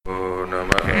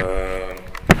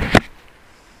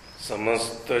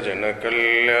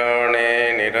समस्तजनकल्याणे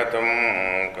निरतं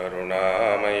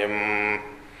करुणामयं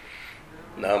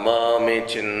नमामि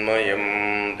चिन्मयं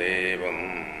देवं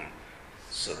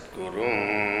सद्गुरुं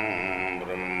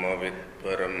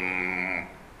ब्रह्मविद्वरं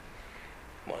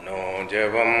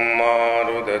मनोजवं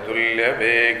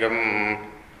मारुततुल्यवेगं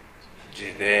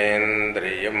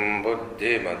जितेन्द्रियं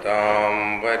बुद्धिमतां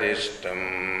वरिष्ठं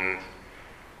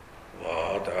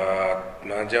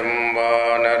वातात्मजं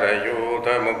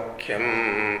वानरयूथमुख्यं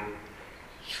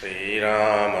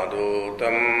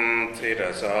श्रीरामदूतं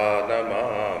शिरसा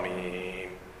नमामि।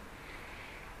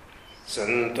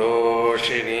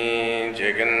 सन्तोषिणी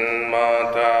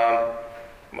जगन्माता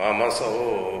मम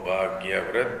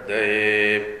सौभाग्यवृद्धये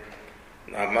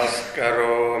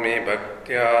नमस्करोमि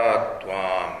भक्त्या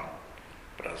त्वां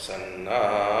प्रसन्ना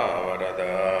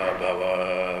वरदा भव।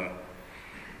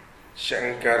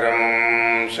 शङ्करं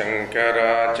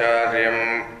शङ्कराचार्यं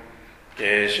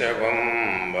केशवं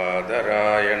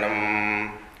बादरायणं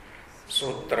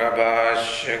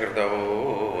सूत्रभाष्यकृतौ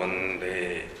वन्दे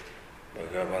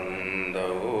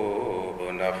भगवन्तौ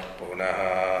पुनः पुनः।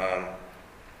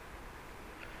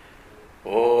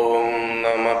 ॐ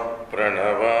नमः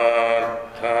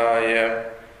प्रणवार्थाय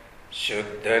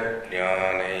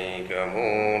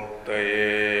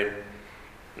शुद्धज्ञानैकमूर्तये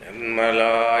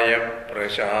निर्मलाय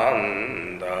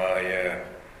प्रशान्ताय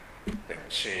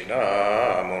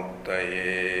दक्षिणामूर्तये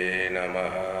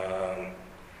नमः।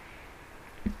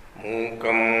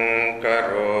 मूकं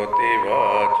करोति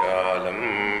वाचालं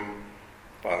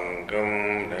पङ्गुं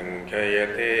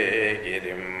लङ्घयते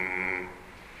गिरिं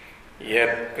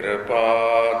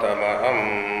यत्कृपातमहं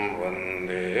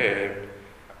वन्दे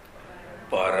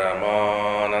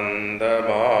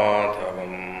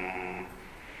परमानन्दमाधवम्।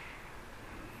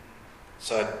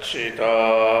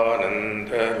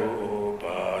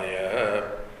 सच्चिदानन्दरूपाय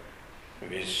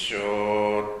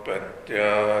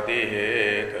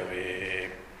विश्वोत्पत्त्यादिहेतवे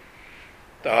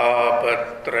तापत्रयविनाशाय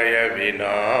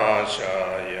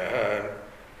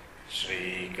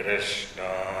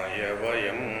श्रीकृष्णाय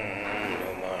वयं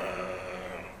नमः।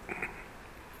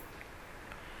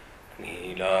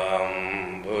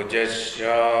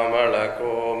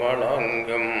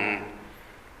 नीलाम्बुजश्यामलकोमलाङ्गं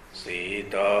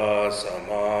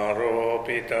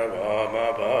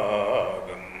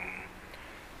सीतासमारोपितवामभागं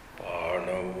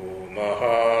पाणौ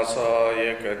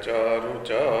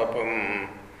महासायकचारुचापं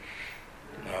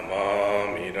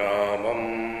नमामि रामं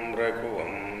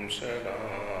रघुवंशनाथम्।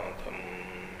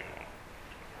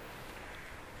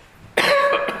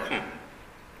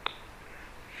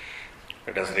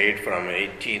 Let us read from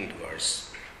 18th verse.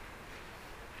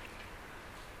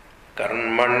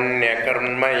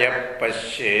 कर्मण्यकर्मय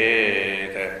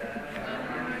पश्येत्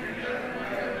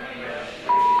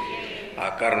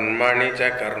अकर्मणि च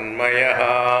कर्मयः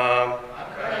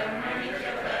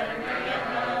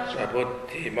स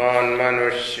बुद्धिमान्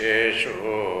मनुष्येषु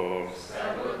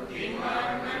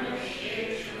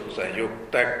स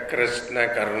युक्तः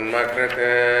कृष्णकर्मकृत्।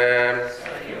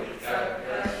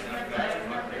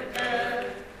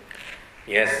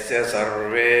 यस्य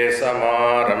सर्वे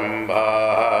समारम्भाः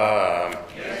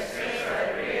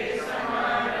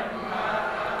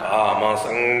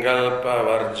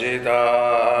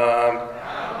कामसङ्कल्पवर्जिताः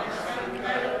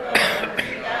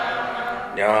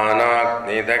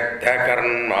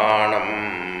ज्ञानाग्निदग्धकर्माणं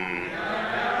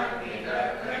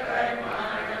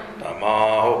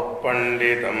तमाहुः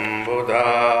पण्डितं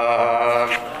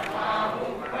बुधाः।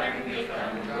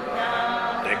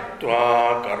 त्यक्त्वा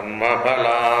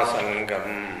कर्मफलासङ्गं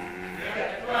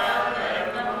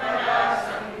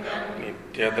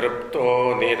नित्यतृप्तो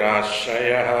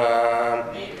निराश्रयः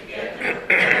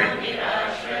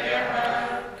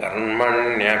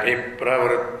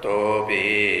कर्मण्यभिप्रवृत्तोऽपि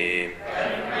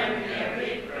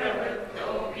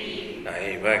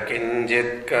नैव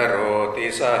किञ्चित् करोति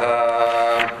सः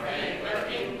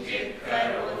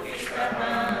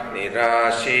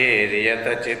निराशीर्यत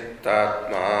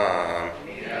चित्तात्मा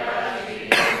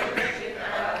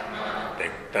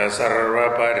त्यक्त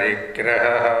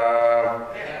सर्वपरिग्रहः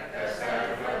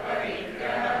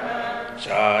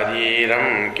शारीरं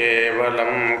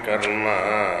केवलं कर्म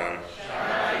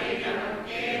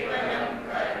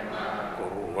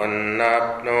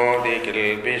कुर्वन्नाप्नोति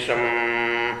किल्बिषम्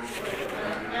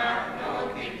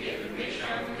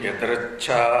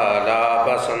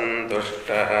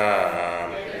यदृच्छालाभसन्तुष्टः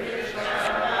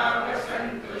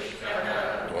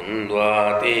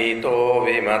द्वन्द्वातीतो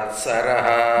विमत्सरः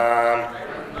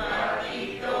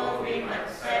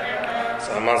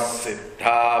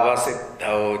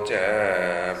समसिद्धावसिद्धौ च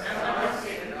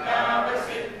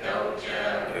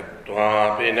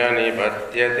कृत्वापि न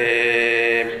निबध्यते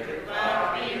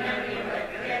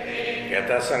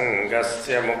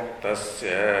यतसङ्गस्य मुक्तस्य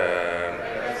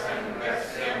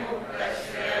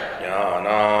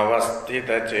ज्ञानावस्थितचेतसः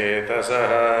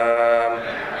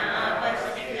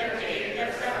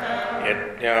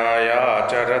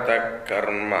यज्ञायाचरतः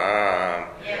कर्म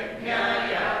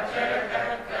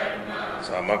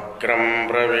समग्रं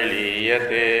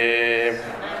प्रविलीयते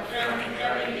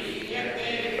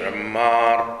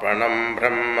ब्रह्मार्पणं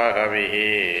ब्रह्महविः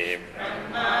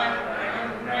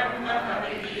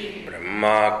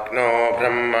ब्रह्माग्नो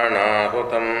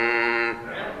ब्रह्मणाहुतम्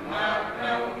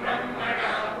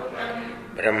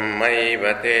ब्रह्मैव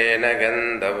तेन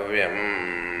गन्तव्यम्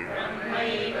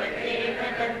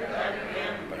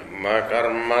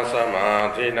ब्रह्मकर्म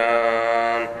समाधिना.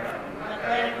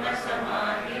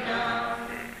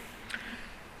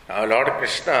 Our Lord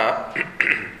Krishna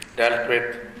dealt with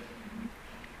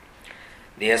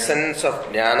the essence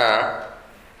of jnana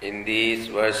in these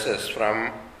verses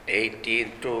from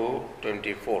 18th to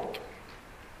 24th.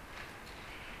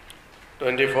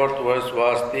 24th verse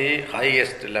was the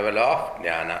highest level of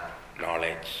jnana,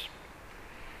 knowledge.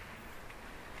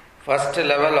 First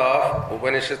level of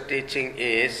Upanishad teaching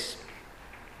is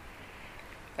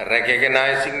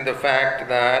recognizing the fact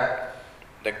that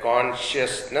the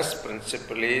consciousness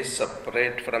principle is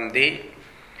separate from the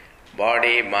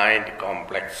body-mind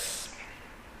complex.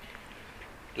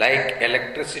 Like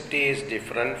electricity is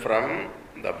different from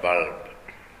the bulb.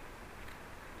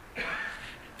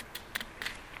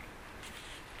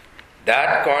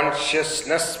 That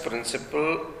consciousness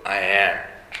principle I am.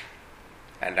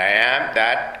 And I am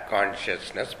that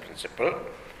consciousness principle.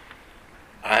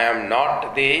 I am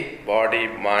not the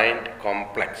body-mind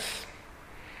complex.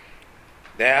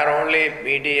 They are only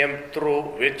medium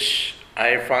through which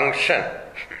I function.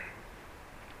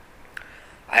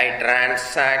 I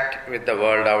transact with the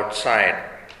world outside.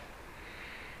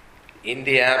 In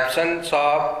the absence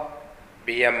of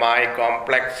BMI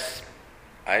complex,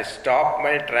 I stop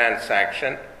my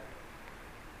transaction,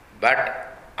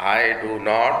 but I do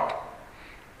not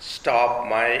stop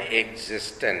my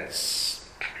existence.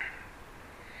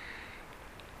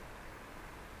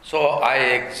 So I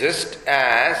exist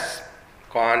as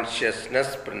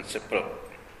consciousness principle.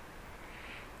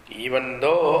 Even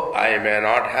though I may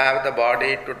not have the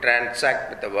body to transact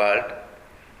with the world,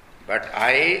 but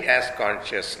I as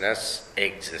consciousness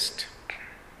exist.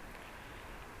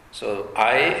 So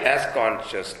I as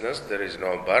consciousness, there is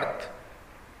no birth.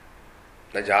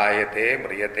 Na jayate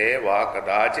mriyate va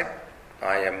kadachit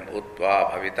ayam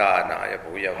bhutva bhavita naya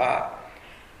bhuyava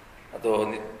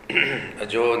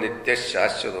ajo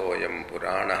nityashashyadoyam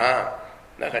puranaha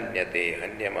na hanyate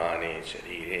hanyamane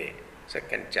sharire.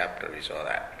 Second chapter we saw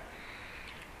that.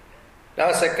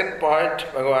 Now second point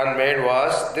Bhagavan made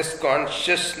was this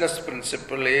consciousness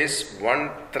principle is one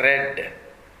thread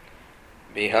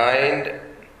behind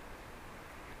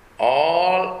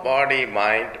all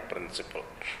body-mind principle.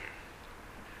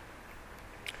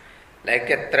 Like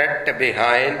a thread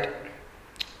behind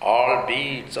all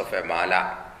beads of a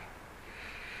mala.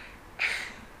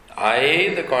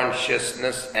 I, the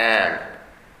consciousness, am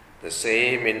the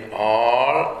same in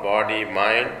all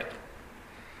body-mind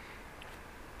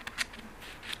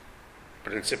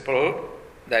principle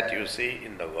that you see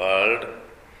in the world.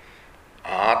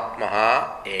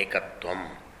 Atmaha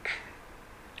ekatvam.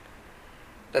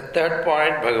 The third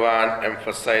point Bhagavan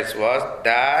emphasized was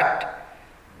that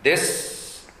this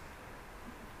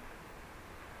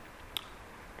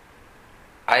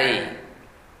I,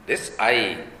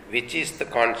 which is the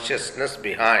consciousness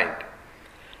behind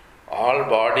all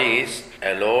bodies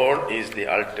alone, is the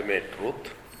ultimate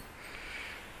truth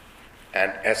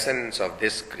and essence of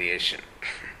this creation.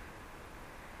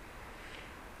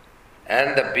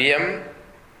 And the BM,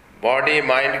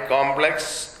 body-mind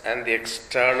complex, and the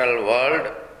external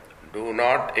world do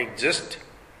not exist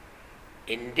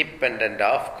independent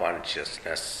of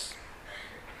consciousness.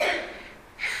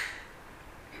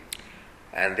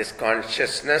 And this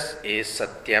consciousness is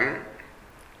Satyam,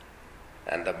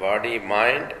 and the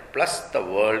body-mind plus the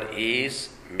world is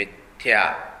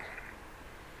Mithya.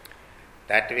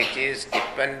 That which is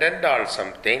dependent on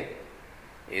something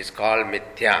is called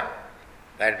Mithya.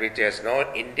 That which has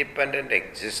no independent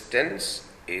existence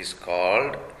is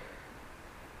called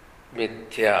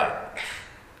Mithya.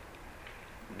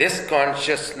 This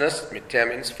consciousness, Mithya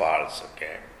means false,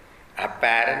 okay?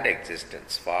 Apparent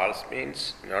existence. False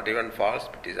means not even false,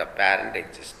 but is apparent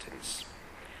existence.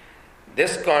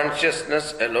 This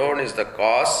consciousness alone is the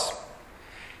cause,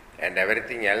 and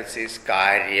everything else is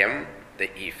karyam,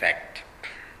 the effect.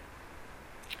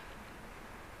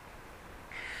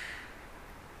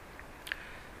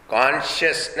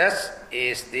 Consciousness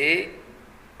is the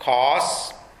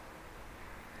cause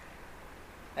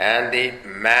and the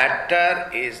matter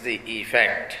is the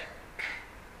effect.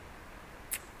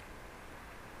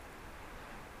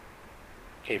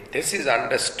 If this is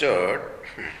understood,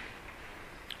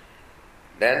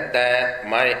 then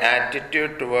my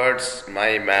attitude towards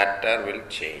my matter will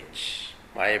change.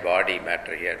 My body,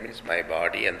 matter here means my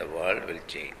body and the world will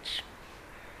change.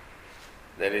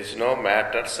 There is no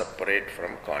matter separate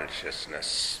from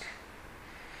consciousness.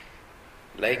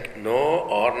 Like no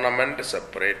ornament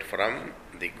separate from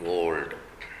the gold.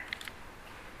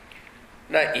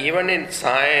 Now, even in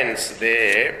science,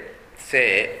 they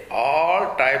say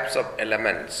all types of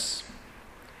elements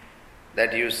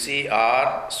that you see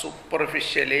are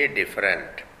superficially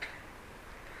different,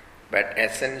 but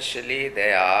essentially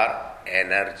they are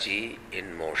energy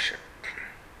in motion.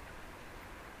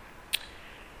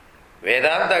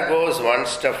 Vedanta goes one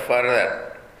step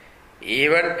further.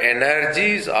 Even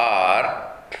energies are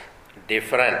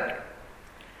different,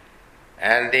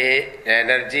 and the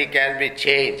energy can be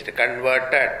changed,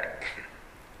 converted.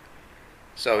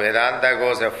 So Vedanta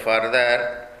goes a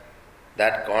further,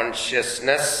 that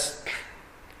consciousness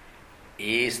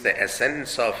is the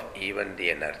essence of even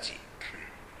the energy.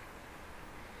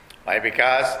 Why?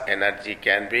 Because energy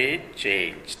can be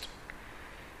changed.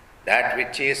 That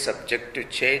which is subject to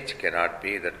change cannot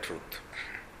be the truth.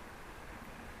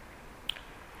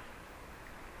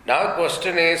 Now the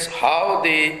question is how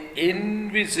the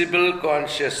invisible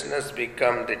consciousness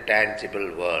becomes the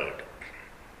tangible world.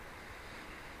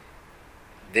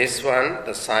 This one,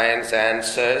 the science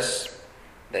answers,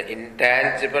 the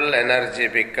intangible energy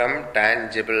become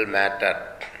tangible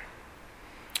matter.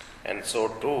 And so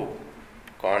too,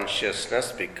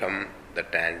 consciousness become the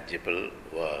tangible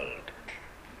world.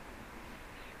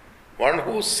 One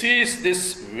who sees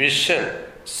this vision,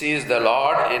 sees the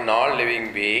Lord in all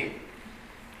living being,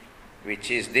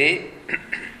 which is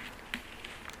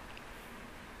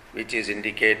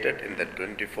indicated in the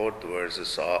 24th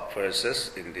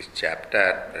verses in this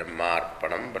chapter.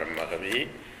 Brahmarpanam Brahmagavi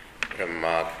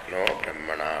Brahmagno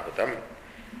Brahmanahutam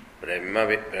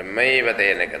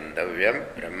Brahmaivadena Gandavyam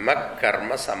Brahma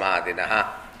Karma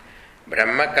Samadhinaha.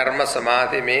 Brahma Karma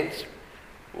Samadhi means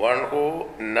one who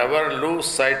never lose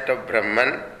sight of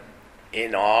Brahman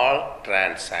in all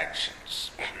transactions.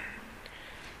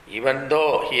 Even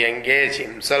though he engage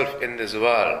himself in this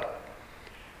world,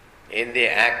 in the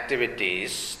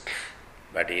activities,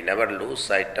 but he never lose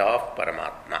sight of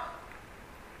Paramatma.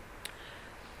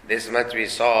 This much we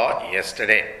saw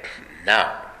yesterday.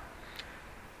 Now,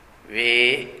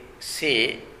 we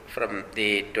see from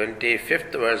the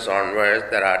 25th verse onwards,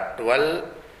 there are 12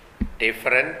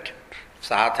 different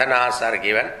sadhanas are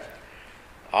given.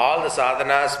 All the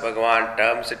sadhanas, Bhagavan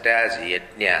terms it as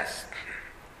yajnas.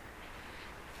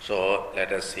 So,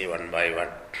 let us see one by one.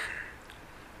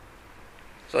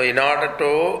 So, in order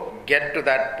to get to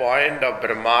that point of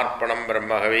Brahmarpanam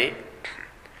Brahmagavi,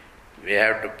 we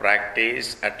have to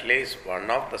practice at least one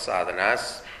of the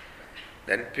sadhanas,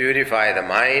 then purify the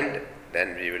mind,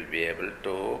 then we will be able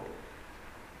to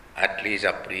at least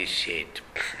appreciate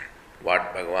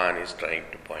what Bhagavan is trying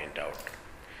to point out.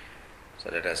 So,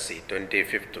 let us see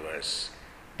 25th verse.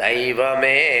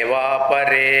 Daivameva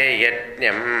pare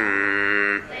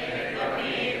yajñam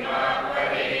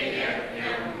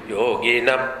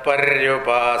yogina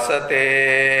paryupasate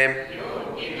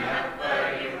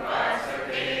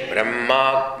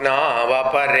brahmagnava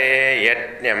pare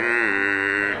yajñam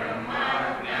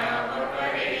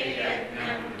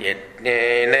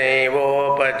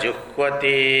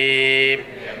yajñenaivopajuhvati.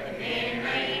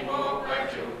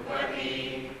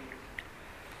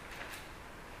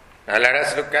 Now let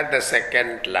us look at the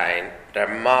second line.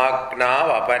 Brahmagna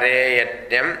vapare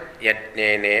yajñam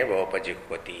yajñene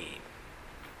vopajihvati.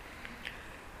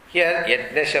 Here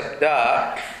yajna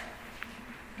shabda,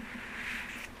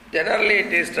 generally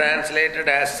it is translated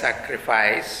as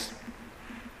sacrifice,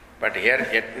 but here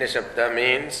yajna shabda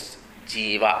means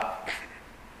jiva.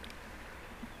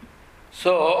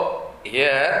 So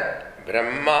here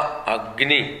Brahma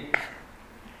Agni,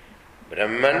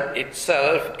 Brahman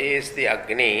itself is the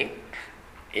Agni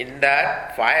in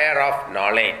that fire of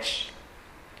knowledge.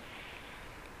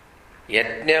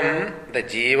 Yajñam, the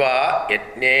jiva,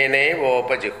 yajñene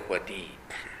vopajihvati.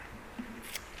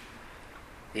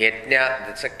 Yajna,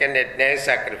 the second yajna is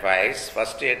sacrifice,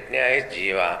 first yajna is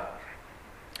jiva.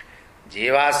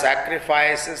 Jiva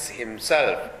sacrifices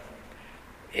himself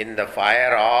in the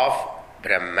fire of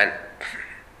Brahman.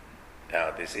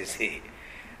 Now this is a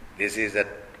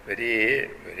very,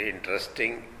 very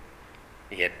interesting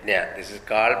yajna. This is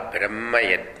called Brahma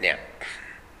yajna,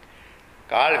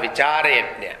 called Vichara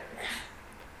yajna.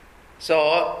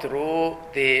 So through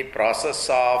the process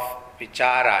of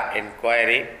vichara,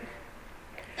 inquiry,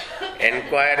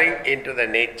 inquiring into the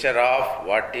nature of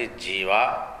what is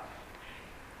jiva.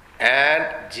 And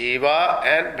jiva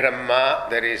and Brahma,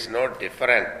 there is no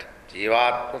different.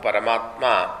 Jivatma,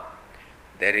 Paramatma,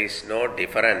 there is no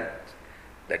difference.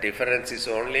 The difference is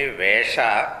only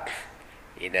Vesha.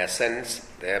 In essence,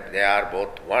 they are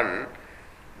both one.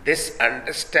 This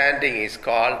understanding is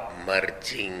called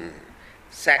merging,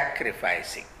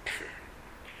 sacrificing.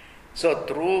 So,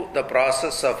 through the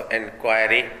process of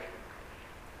inquiry,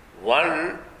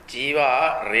 one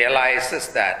jiva realizes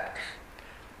that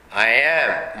I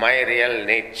am, my real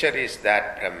nature is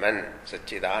that Brahman,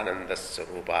 Satchidananda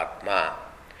Sarupatma.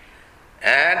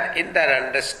 And in that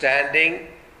understanding,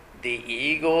 the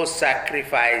ego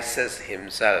sacrifices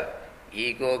himself.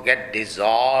 Ego gets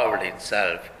dissolved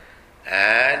itself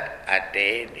and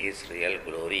attain his real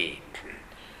glory.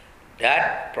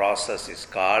 That process is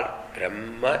called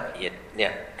Brahma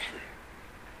Yajna.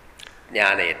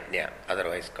 Jnana Yajna,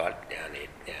 otherwise called Jnana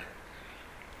Yajna.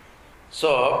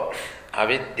 So,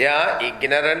 avidya,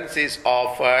 ignorance is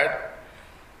offered.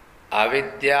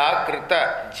 Avidya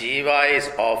krita, jiva is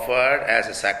offered as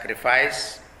a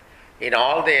sacrifice. In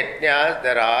all the yajnas,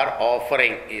 there are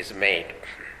offering is made.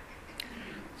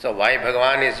 So why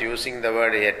Bhagavan is using the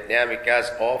word yajna?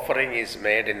 Because offering is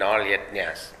made in all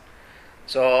yajnas.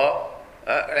 So,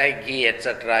 like ghee,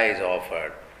 etc. is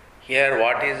offered. Here,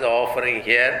 what is the offering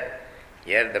here?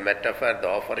 Here the metaphor, the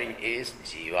offering is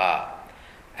jiva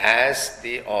as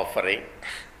the offering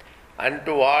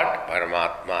unto what?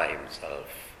 Paramatma himself.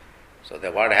 So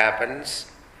what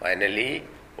happens? Finally,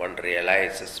 one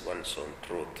realizes one's own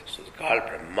truth. So it's called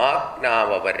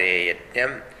Brahmagnavavare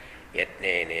yajnam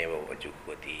yajneneva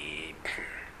vajuhvati.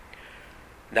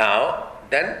 Now,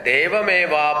 then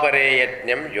Devamevapare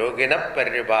yajnam yogina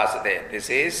paribhasate. This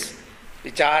is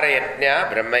Vichara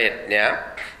yajna, Brahma yajna.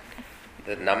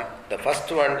 The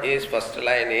first one is, first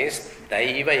line is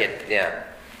Daiva yajna.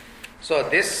 So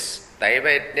this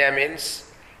Daiva yajna means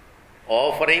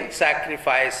offering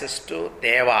sacrifices to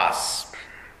devas.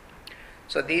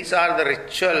 So these are the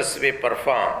rituals we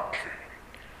perform.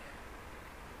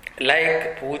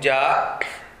 Like puja,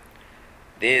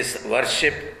 this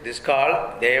worship, this is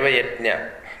called Deva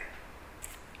Yajna.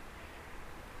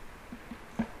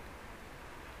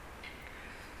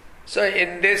 So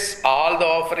in this, all the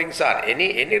offerings are,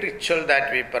 any ritual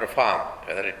that we perform,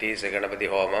 whether it is a Ganapati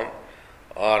Homam,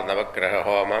 or Navagraha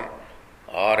Homam,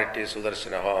 or it is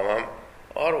Sudarshana Homam,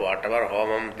 or whatever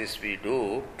Homam this we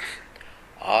do,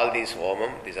 all these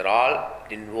Homam, these are all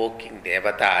invoking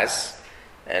Devatas.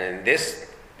 And in this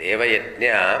Deva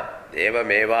Yajna, Deva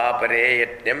Meva Pare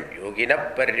Yajnam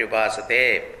Yogina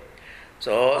Paryupasate.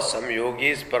 So some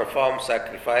yogis perform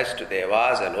sacrifice to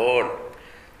Devas alone.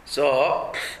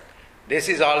 So this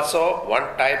is also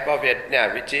one type of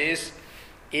yajna, which is,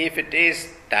 if it is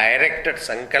directed,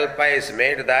 sankalpa is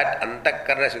made that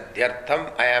antakarana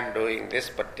shuddhyartham I am doing this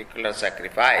particular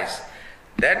sacrifice,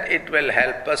 then it will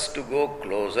help us to go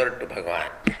closer to Bhagavan.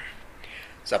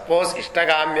 Suppose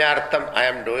ishtagamyartham I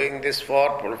am doing this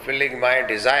for fulfilling my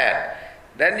desire,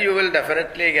 then you will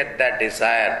definitely get that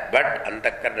desire, but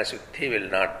antakarana shuddhi will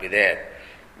not be there.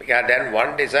 Because then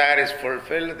one desire is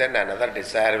fulfilled, then another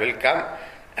desire will come.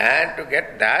 And to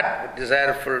get that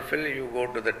desire fulfilled, you go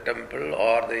to the temple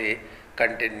or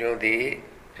continue the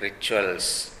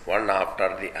rituals. One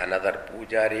after the another.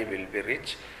 Pujari will be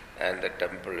rich and the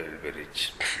temple will be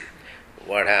rich.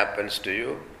 What happens to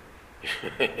you?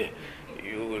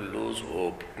 You will lose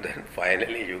hope. Then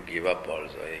finally you give up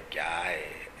also.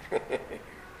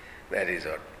 That is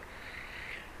what.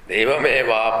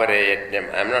 Devamevapare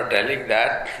yajnam. I am not telling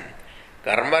that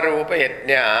Karma Rupa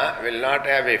Yajna will not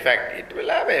have effect. It will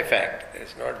have effect. There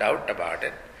is no doubt about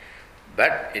it.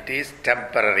 But it is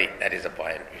temporary. That is the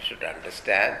point. We should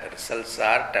understand the results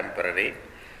are temporary.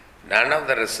 None of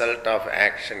the result of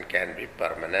action can be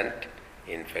permanent,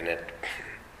 infinite,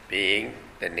 being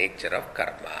the nature of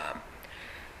karma.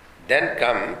 Then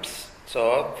comes,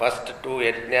 so first two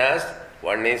yajnas,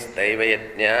 one is Daiva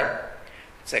Yajna,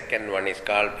 second one is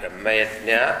called Brahma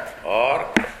Yajna or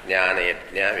Jnana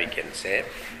Yajna, we can say.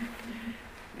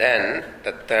 Then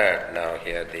the third, now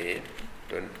here the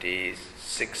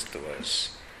 26th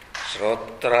verse.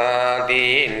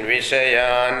 Shrotradin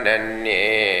Vishayan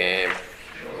Nanye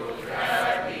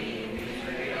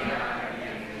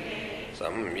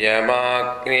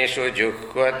Samyamagnishu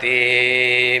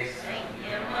Juhvati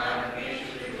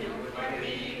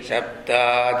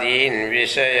Shabdadin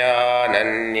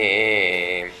Vishayananye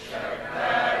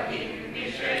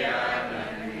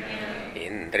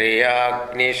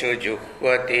Indriyagnishu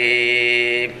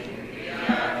Juhvati.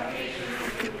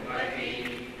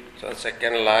 So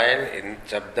second line in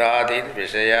Shabdadin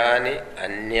Vishayani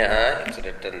Anya, it's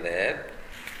written there,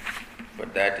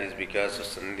 but that is because of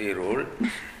Sandhi rule.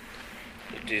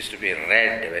 It is to be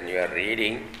read when you are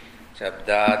reading.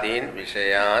 Shabdadin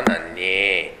Vishayan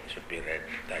Anye should be read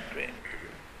that way.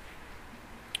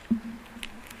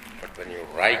 But when you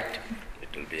write,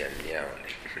 it will be Anya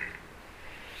only.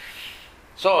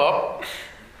 So,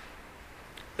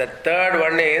 the third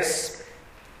one is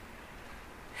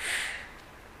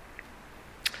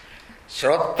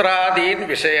Shrotradin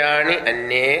Vishayani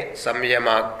Anye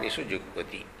Samyamagnishu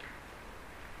Juhvati.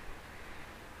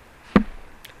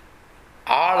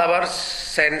 All our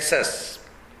senses,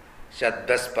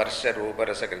 Shadda Sparsha Rupa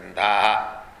Rasa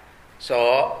Grandaha.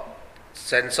 So,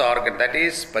 sense organ, that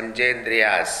is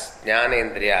Panchendriyas,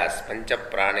 Jnanendriyas, Pancha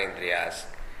Pranendriyas.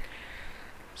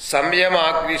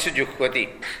 Samyamagnishu Juhvati.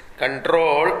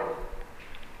 Control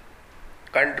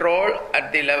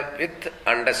at the level with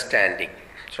understanding.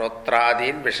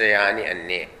 Shrotradin Vishayani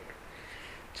Anye.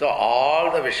 So,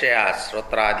 all the Vishayas,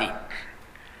 Shrotradi.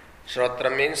 Shrotra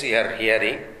means you are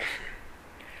hearing.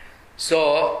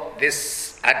 So,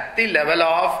 this at the level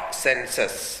of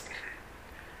senses,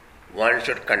 one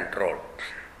should control.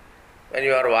 When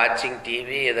you are watching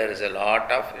TV, there is a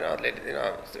lot of,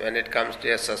 when it comes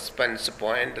to a suspense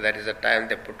point, that is the time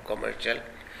they put commercial.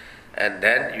 And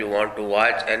then you want to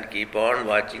watch and keep on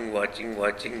watching,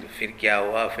 fir kya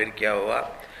hua.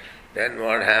 Then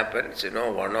what happens,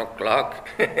 1 o'clock,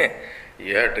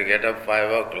 you have to get up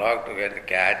 5 o'clock to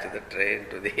catch the train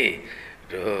to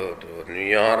New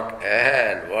York,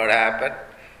 and what happened?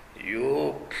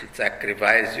 You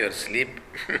sacrifice your sleep.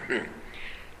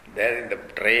 Then in the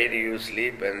train you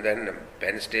sleep, and then the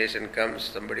Penn station comes,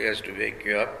 somebody has to wake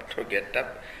you up to get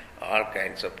up. All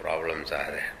kinds of problems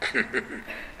are there.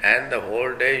 And the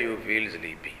whole day you feel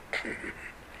sleepy.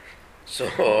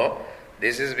 So,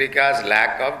 this is because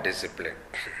lack of discipline.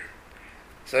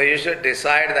 So you should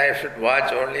decide that I should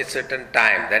watch only certain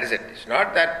time. That is it. It's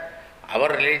not that our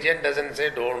religion doesn't say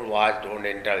don't watch, don't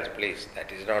indulge, please.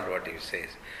 That is not what it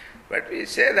says. But we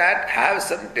say that have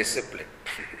some discipline.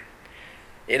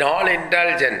 In all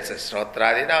indulgences,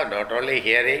 Shrotradi, not only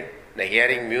hearing, the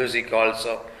hearing music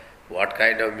also, what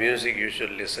kind of music you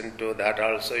should listen to, that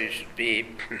also you should be,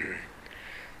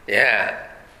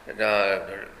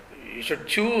 you should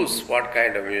choose what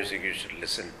kind of music you should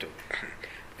listen to.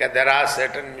 Because there are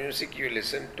certain music you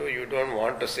listen to, you don't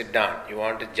want to sit down, you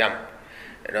want to jump.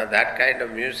 That kind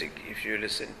of music, if you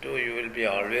listen to, you will be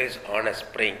always on a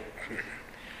spring.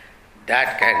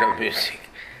 That kind of music.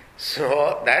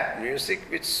 So, that music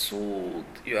which soothes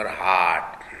your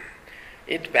heart,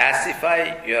 it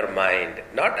pacify your mind,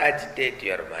 not agitate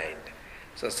your mind.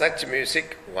 So, such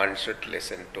music one should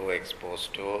listen to, expose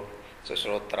to. So,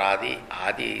 Shrotradi,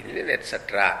 Adi,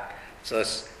 etc. So,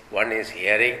 one is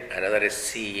hearing, another is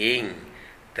seeing,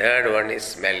 third one is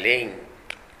smelling,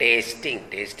 tasting.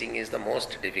 Tasting is the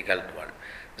most difficult one.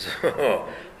 So,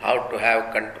 how to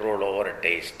have control over a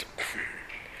taste.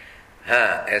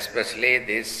 Especially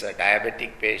these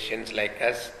diabetic patients like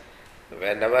us,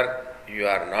 whenever you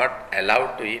are not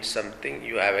allowed to eat something,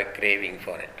 you have a craving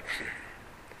for it.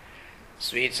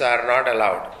 Sweets are not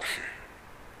allowed.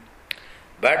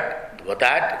 But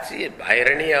that, see,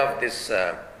 irony of this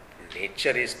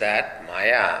nature is that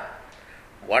Maya,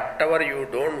 whatever you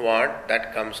don't want,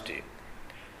 that comes to you.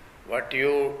 What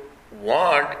you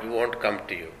want, you won't come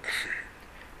to you.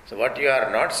 So what you are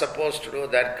not supposed to do,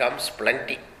 that comes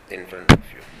plenty in front of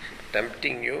you,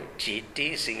 tempting you,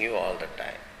 teasing you all the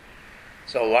time.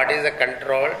 So what is the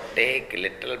control? Take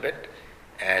little bit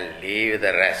and leave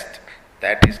the rest.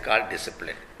 That is called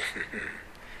discipline.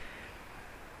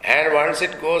 And once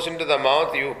it goes into the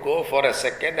mouth, you go for a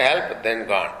second help, then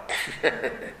gone.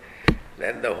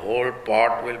 Then the whole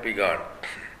pot will be gone.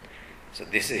 So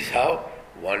this is how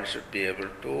one should be able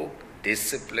to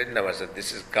discipline ourselves.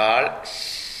 This is called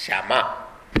Shama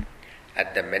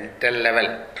at the mental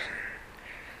level.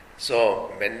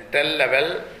 So, mental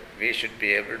level, we should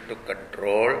be able to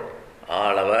control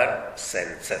all our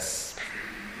senses.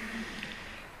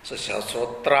 So,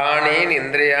 Sotrani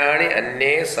Indriyani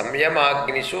Anne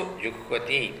Samyamagnishu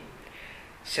Juhvati.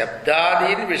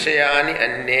 Shabdadin Vishayani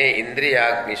Anne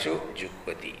Indriyagnishu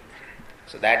Juhvati.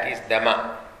 So, that is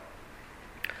Dhamma.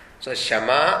 So,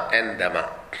 Shama and Dhamma.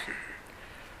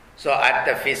 So, at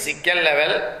the physical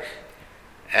level,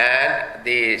 and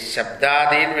the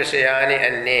Shabdadin Vishayani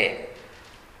Anne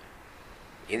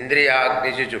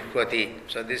Indriyagnishu Juhvati.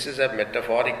 So this is a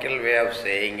metaphorical way of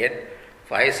saying it.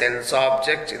 5 sense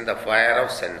objects in the fire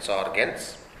of sense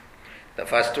organs. The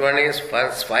first one is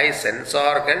 5 sense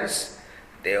organs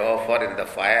they offer in the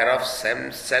fire of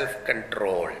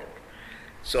self-control.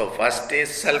 So first is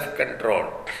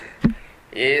self-control.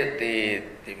 The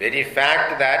very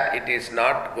fact that it is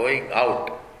not going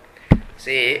out.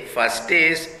 See, first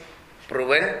is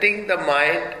preventing the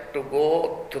mind to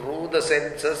go through the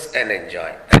senses and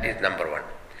enjoy. That is number one.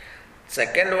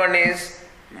 Second one is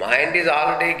mind is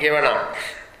already given up.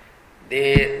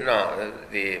 The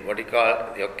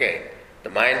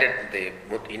mind, the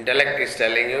intellect is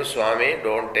telling you, Swami,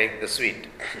 don't take the sweet.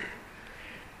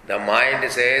 The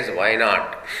mind says, why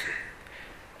not?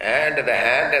 And the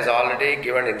hand has already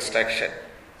given instruction.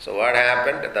 So what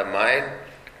happened? The mind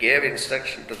gave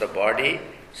instruction to the body,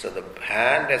 so the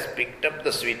hand has picked up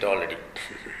the sweet already.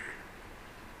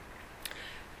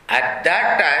 At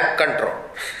that time, control.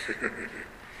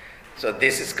 So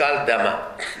this is called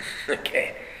Dhamma.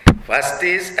 Okay. First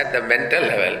is at the mental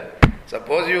level.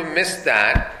 Suppose you miss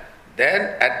that,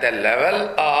 then at the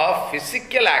level of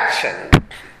physical action,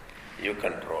 you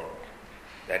control.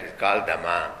 That is called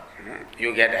Dhamma.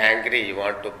 You get angry, you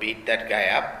want to beat that guy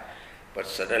up, but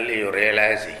suddenly you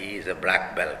realize he is a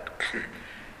black belt.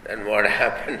 Then what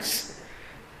happens?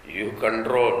 You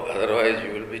control, otherwise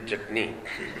you will be chutney.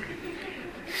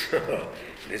 So,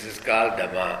 this is called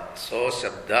Dhamma. So,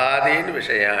 Shabdadin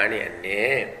Vishayani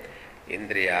Anye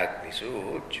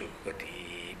Indriyagnisu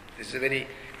Juhvati. This is very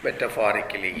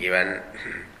metaphorically given.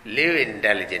 Live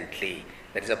intelligently.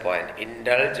 That is the point.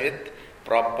 Indulge with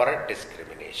proper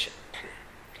discrimination.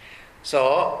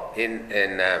 So, in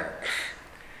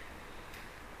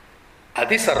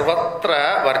Adi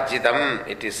Sarvatra Varjidam,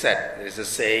 it is said, there is a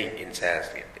saying in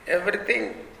Sanskrit.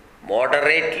 Everything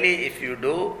moderately, if you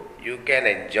do, you can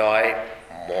enjoy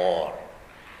more.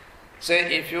 So,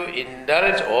 if you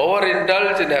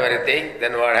overindulge in everything,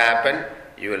 then what happens?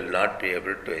 You will not be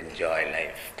able to enjoy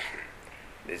life.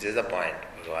 This is the point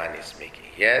Bhagavan is making.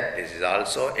 Here, this is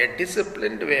also a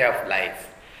disciplined way of life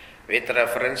with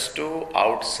reference to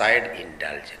outside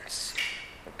indulgence.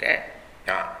 Okay?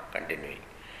 Continuing.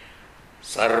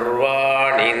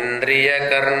 Sarvanindriya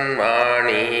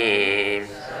karmani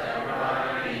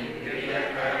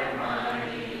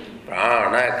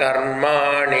prana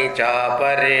karmani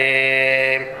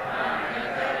chapare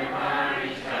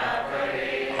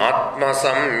atma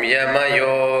samyama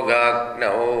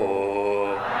yogagnau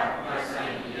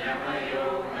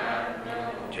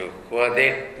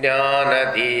juhvadijnana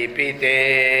deepite.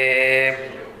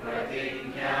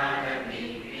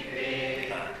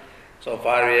 So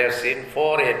far we have seen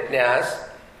 4 yajnas.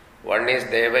 One is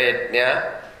Deva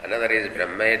Yajna, another is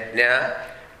Brahma Yajna,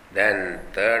 then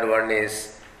third one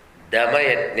is Dhamma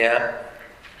Yajna,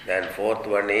 then fourth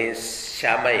one is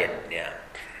Shama Yajna.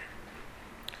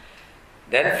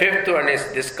 Then fifth one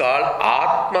is this called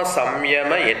Atma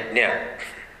Samyama Yajna.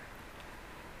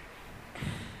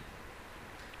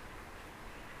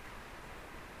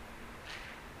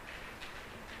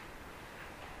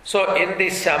 So in the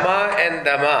Shama and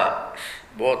Dhamma,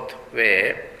 both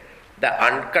way, the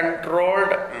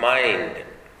uncontrolled mind,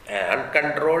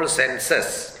 uncontrolled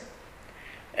senses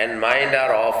and mind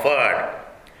are offered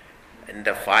in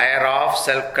the fire of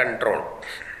self-control.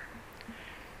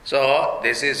 So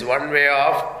this is one way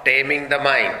of taming the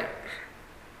mind.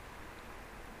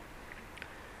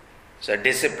 So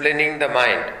disciplining the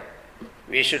mind.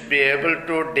 We should be able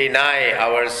to deny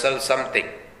ourselves something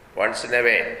once in a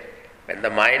way. When the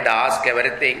mind asks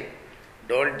everything,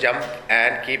 don't jump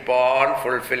and keep on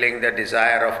fulfilling the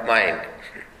desire of mind.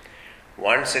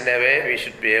 Once in a way, we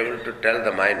should be able to tell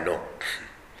the mind no.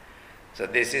 So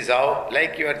this is how,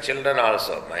 like your children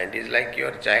also. Mind is like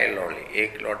your child only.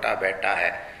 Ek lota beta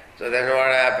hai. So then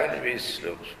what happens? We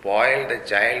spoil the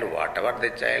child. Whatever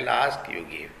the child asks, you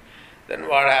give. Then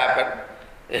what happens?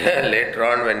 Later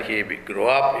on when he grow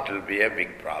up, it will be a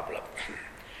big problem.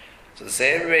 So the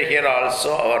same way here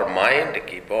also, our mind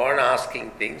keep on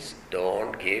asking things,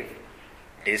 don't give.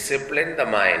 Discipline the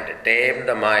mind, tame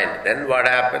the mind. Then what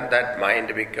happens? That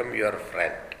mind become your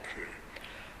friend.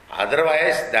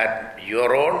 Otherwise, that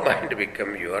your own mind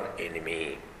become your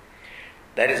enemy.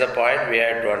 That is a point we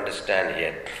have to understand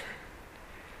here.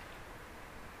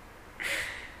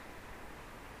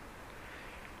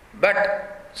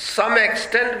 But some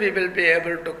extent we will be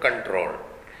able to control.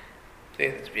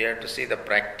 We have to see the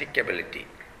practicability.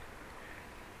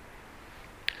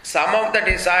 Some of the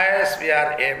desires we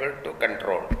are able to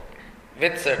control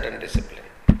with certain discipline.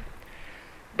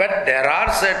 But there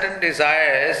are certain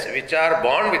desires which are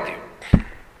born with you.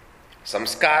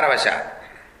 Samskara vasha.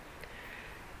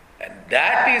 And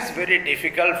that is very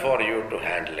difficult for you to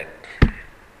handle it.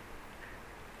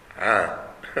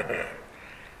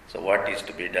 So what is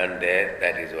to be done there?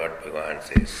 That is what Bhagavan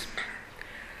says.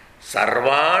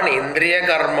 Sarvan indriya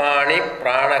karmani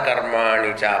prana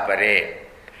karmani chapare.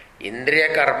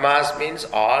 Indriya karmas means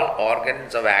all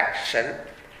organs of action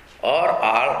or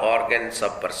all organs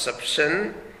of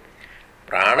perception.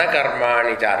 Prana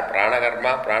karmani char.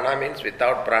 Prana means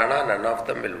without prana none of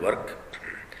them will work.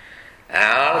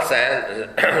 All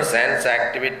sense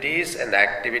activities and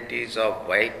activities of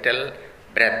vital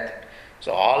breath.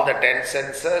 So all the 10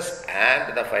 senses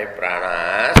and the 5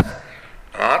 pranas.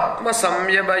 Atma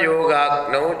samyama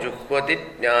yogagnau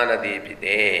juhvati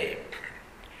jnanadipite.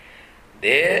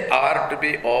 They are to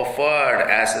be offered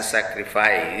as a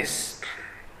sacrifice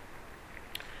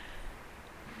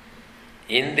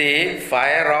in the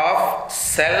fire of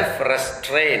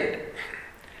self-restraint.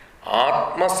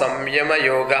 Atma samyama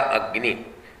yoga agni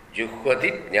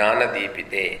juhvati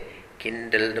jnanadipite,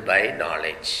 kindled by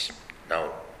knowledge.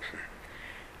 Now,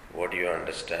 what do you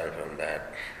understand from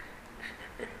that?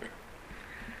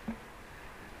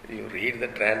 You read the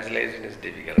translation is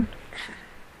difficult.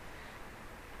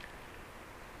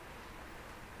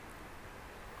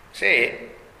 Say,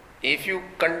 if you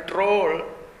control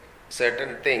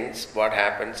certain things, what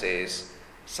happens is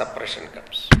suppression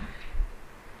comes.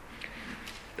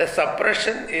 The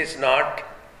suppression is not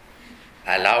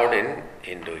allowed in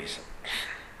Hinduism.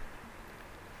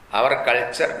 Our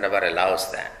culture never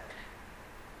allows that.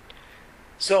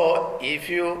 So, if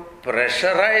you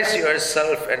pressurize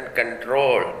yourself and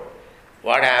control,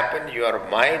 what happens? Your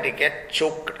mind gets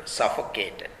choked,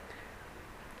 suffocated.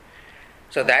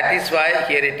 So that is why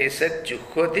here it is said,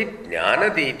 Juhvati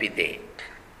jnanadipite.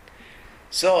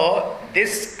 So,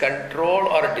 this control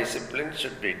or discipline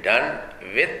should be done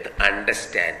with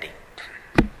understanding.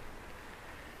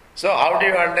 So, how do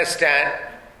you understand?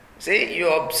 See, you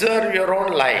observe your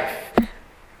own life.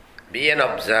 Be an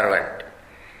observant.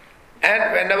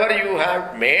 And whenever you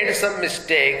have made some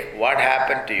mistake, what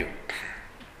happened to you?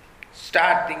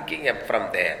 Start thinking up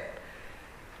from there.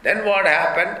 Then what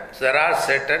happened? There are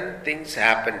certain things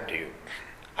happen to you.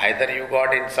 Either you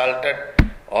got insulted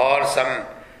or some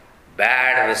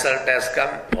bad result has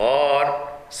come, or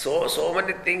so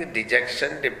many things,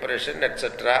 dejection, depression,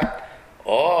 etc.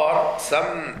 Or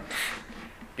some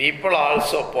people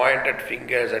also pointed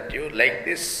fingers at you. Like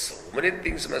this, so many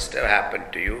things must have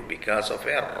happened to you because of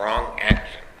a wrong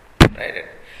action. Right?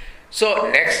 So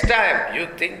next time you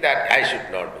think that I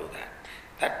should not do that.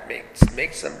 That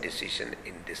makes some decision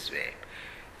in this way.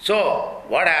 So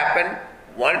what happened?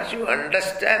 Once you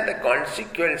understand the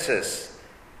consequences,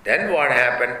 then what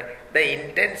happened? The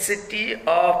intensity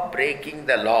of breaking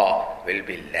the law will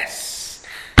be less.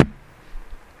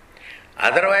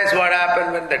 Otherwise, what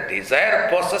happens when the desire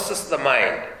possesses the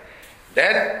mind?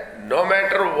 Then no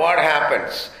matter what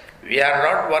happens, we are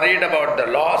not worried about the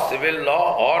law, civil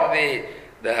law or the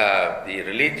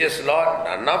religious law.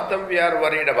 None of them we are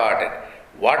worried about it.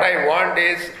 What I want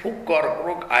is hook or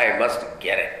crook, I must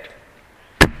get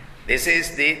it. This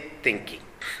is the thinking.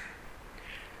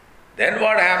 Then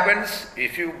what happens?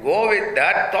 If you go with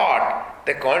that thought,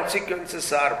 the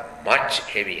consequences are much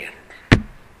heavier.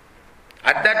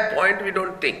 At that point, we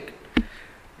don't think.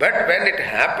 But when it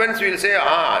happens, we will say,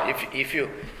 if you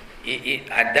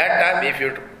at that time, if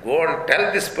you go and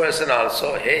tell this person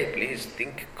also, hey, please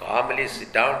think calmly,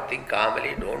 sit down, think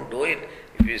calmly, don't do it.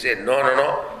 If you say, no,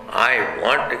 I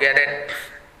want to get it.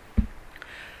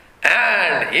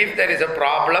 And if there is a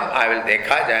problem, I will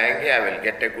dekha jayenge, I will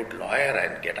get a good lawyer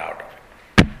and get out of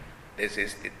it. This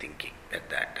is the thinking at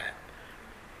that time.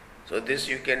 So this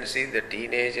you can see the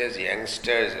teenagers,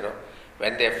 youngsters,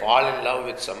 when they fall in love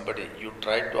with somebody, you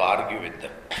try to argue with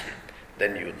them.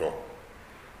 Then you know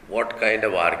what kind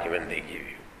of argument they give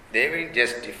you. They will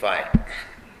justify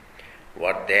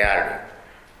what they are doing.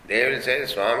 They will say,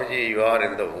 Swamiji, you are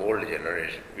in the old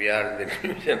generation. We are in the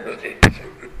new generation.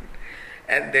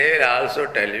 And they will also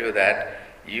tell you that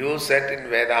you said in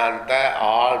Vedanta,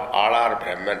 all are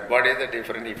Brahman. What is the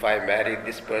difference if I marry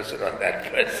this person or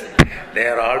that person? They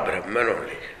are all Brahman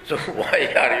only. So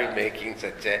why are you making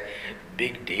such a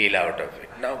big deal out of it?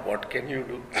 Now what can you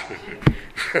do?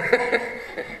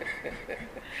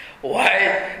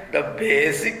 Why? The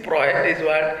basic point is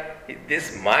what?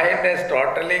 This mind has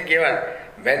totally given,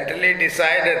 mentally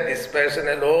decided, this person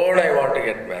alone I want to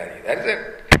get married. That's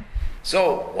it.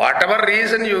 So, whatever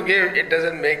reason you give, it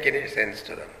doesn't make any sense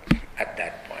to them at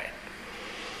that point.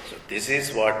 So, this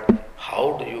is what,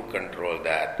 how do you control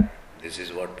that? This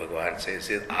is what Bhagavan says,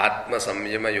 Atma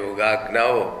Samyama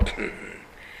Yogagnau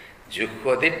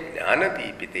Juhvati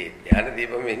Jnanadipite.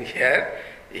 Jnanadipa means here,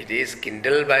 it is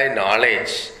kindled by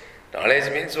knowledge.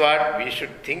 Knowledge means what? We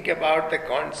should think about the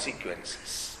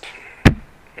consequences.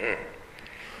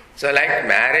 So like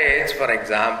marriage, for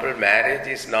example, marriage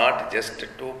is not just a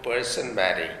two-person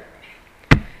marrying.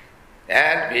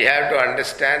 And we have to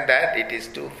understand that it is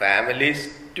two families,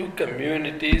 two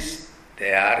communities,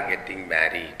 they are getting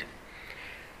married.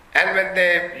 And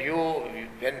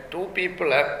when two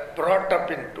people are brought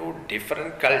up in two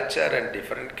different culture and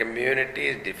different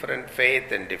communities, different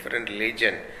faith and different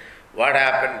religion, what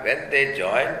happened when they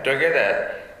join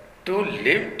together? To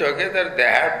live together, they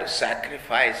have to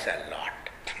sacrifice a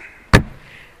lot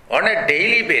on a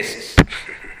daily basis.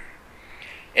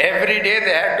 Every day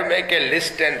they have to make a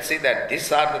list and see that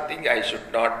these are the things I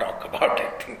should not talk about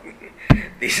it.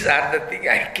 These are the things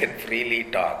I can freely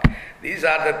talk. These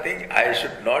are the things I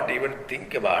should not even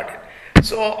think about it.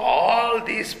 So all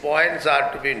these points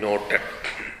are to be noted.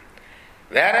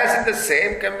 Whereas in the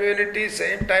same community,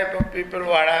 same type of people,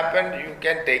 what happened, you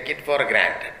can take it for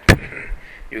granted.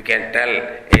 You can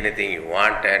tell anything you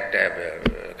want and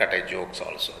cut a jokes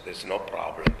also. There's no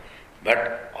problem.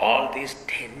 But all these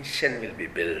tension will be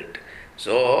built.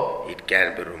 So it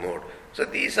can be removed. So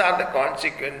these are the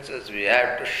consequences we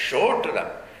have to show to them.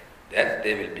 Then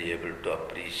they will be able to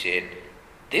appreciate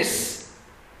this.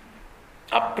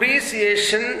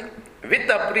 Appreciation, with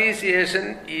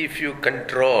appreciation, if you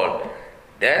control,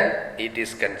 then it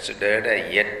is considered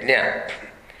a yajna.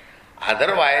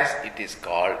 Otherwise, it is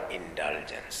called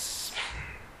indulgence.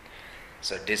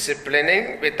 So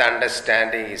disciplining with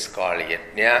understanding is called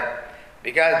yajna,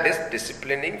 because this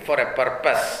disciplining for a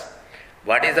purpose.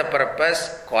 What is the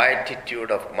purpose?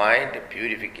 Quietude of mind,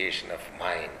 purification of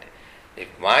mind. If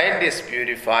mind is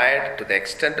purified, to the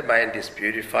extent mind is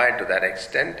purified, to that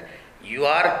extent, you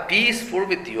are peaceful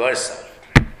with yourself.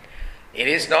 It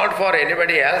is not for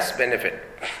anybody else's benefit.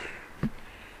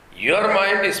 Your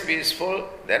mind is peaceful,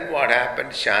 then what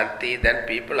happens? Shanti, then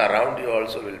people around you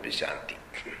also will be Shanti.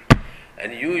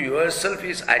 And you yourself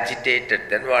is agitated,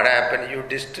 then what happens? You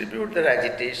distribute the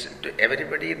agitation to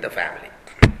everybody in the family.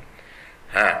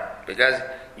 Because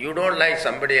you don't like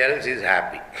somebody else is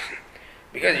happy.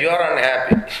 Because you are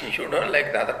unhappy. You don't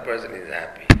like the other person is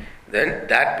happy. Then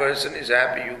that person is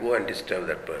happy, you go and disturb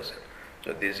that person.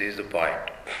 So this is the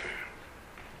point.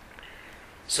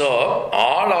 So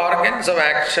all organs of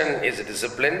action is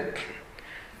discipline,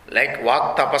 like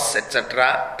vak, tapas,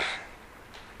 etc.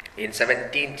 In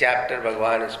 17th chapter,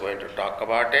 Bhagavan is going to talk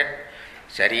about it.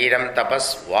 Shariram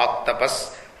tapas, vak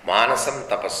tapas, manasam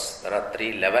tapas. There are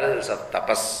 3 levels of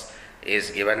tapas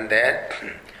is given there.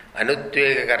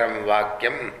 Anutvegakaram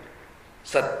vakyam,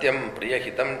 satyam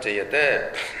priyahitam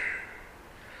chayate,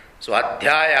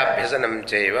 swadhyaya abhyasanam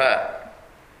chaiva,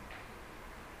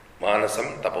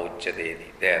 manasam tapauchyadedi.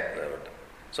 There.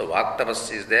 So vak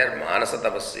tapas is there, manasa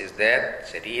tapas is there,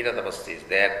 sharira tapas is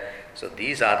there. So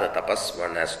these are the tapas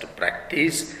one has to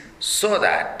practice so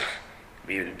that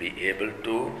we will be able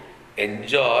to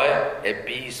enjoy a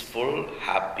peaceful,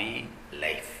 happy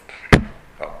life.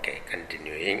 Okay,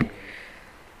 continuing.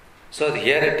 So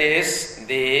here it is,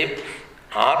 the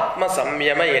Atma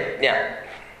Samyama Yajna.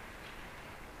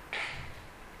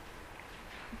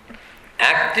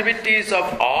 Activities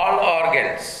of all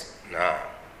organs,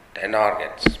 10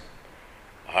 organs,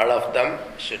 all of them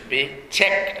should be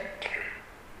checked.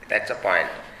 That's a point.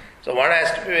 So one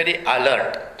has to be very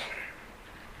alert.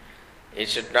 It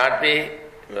should not be,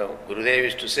 Gurudev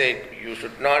used to say, you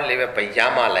should not live a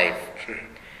pajama life.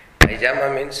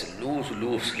 Pajama means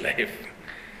loose life.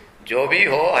 Jo bhi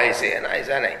ho, aise hai na,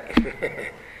 aisa nahi.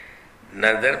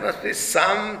 Now there must be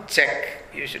some check.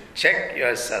 You should check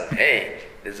yourself. Hey,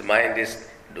 this mind is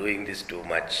doing this too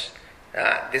much.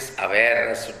 This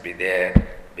awareness should be there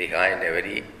behind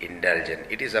every indulgence.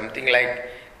 It is something like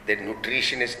the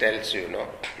nutritionist tells you,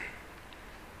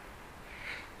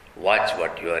 watch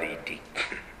what you are eating.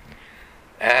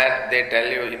 And they tell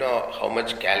you, how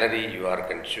much calorie you are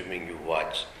consuming, you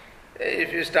watch.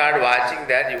 If you start watching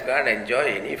that, you can't enjoy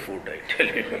any food, I tell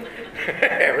you.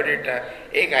 Every time,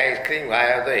 एक ice cream, I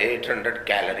have the 800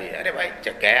 calorie. अरे भाई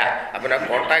गया, अपना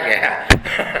कोटा गया.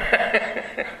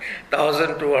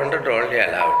 1200 only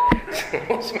allowed.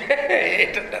 उसमें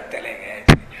 800 चले गए.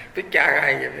 फिर क्या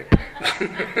खाएंगे फिर?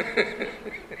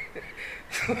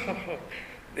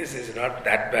 This is not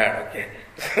that bad, okay?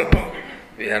 So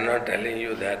we are not telling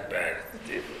you that bad.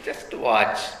 Just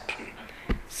watch.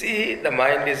 See, the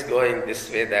mind is going this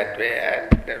way, that way, and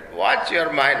watch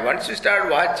your mind. Once you start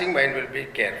watching, mind will be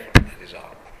careful. That is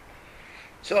all.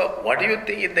 So, what do you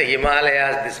think in the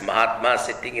Himalayas, this Mahatma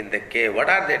sitting in the cave, what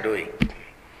are they doing?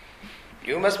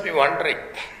 You must be wondering.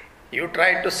 You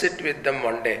try to sit with them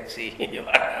one day, see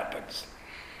what happens.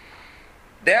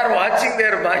 They are watching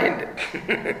their mind.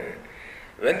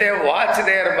 When they watch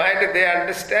their mind, they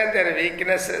understand their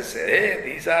weaknesses. Hey,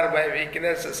 these are my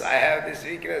weaknesses. I have this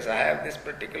weakness. I have this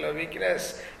particular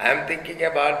weakness. I am thinking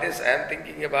about this. I am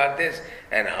thinking about this.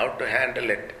 And how to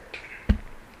handle it.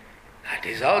 That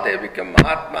is how they become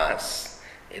Mahatmas.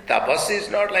 Tapas is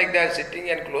not like that.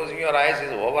 Sitting and closing your eyes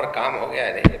is overcome. Ho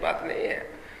gaya. Nahi, baat nahi hai.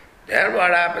 Then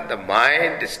what happens? The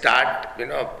mind start,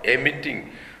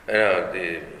 emitting,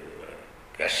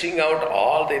 gushing out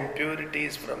all the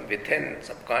impurities from within,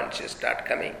 subconscious start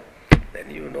coming. Then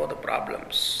you know the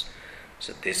problems.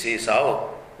 So this is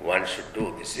how one should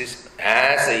do. This is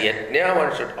as a yajna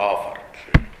one should offer.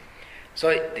 So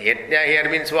the yajna here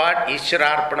means what?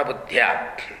 Ishwararpana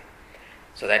buddhya.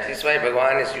 So that is why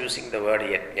Bhagavan is using the word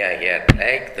yajna here.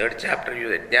 Like third chapter,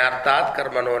 yajnartat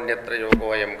karmanonyatra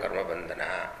yogoyam karma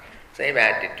bandhana. Same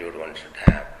attitude one should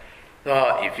have.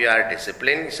 So if you are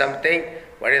disciplining something,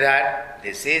 what is that?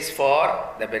 This is for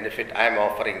the benefit. I am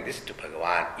offering this to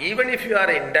Bhagavan. Even if you are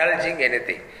indulging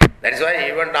anything. That is why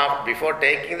even before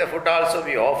taking the food also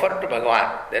we offer to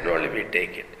Bhagavan. Then only we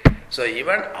take it. So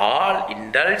even all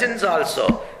indulgence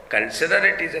also, consider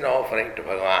it is an offering to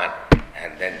Bhagavan.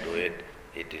 And then do it.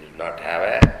 It will not have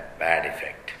a bad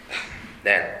effect.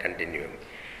 Then continuing.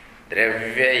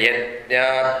 Dravya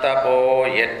yajna tapo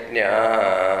yajna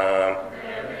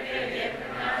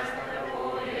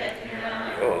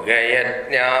yoga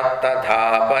yajna tatha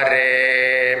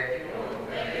pare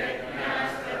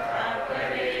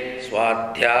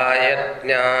swadhyaya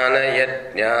jnana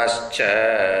yajnascha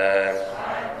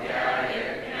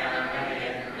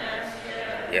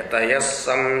yatayas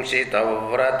samshita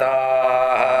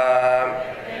vrataha.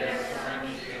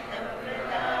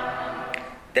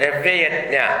 Dravya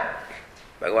yajna.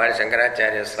 Bhagavan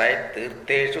Shankaracharya writes,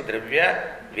 Tirteshu dravya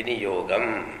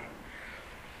viniyogam.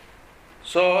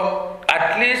 So,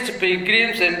 at least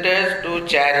pilgrim centers do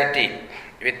charity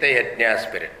with the yajna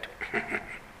spirit.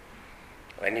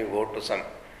 When you go to some,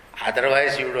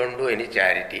 otherwise you don't do any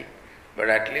charity. But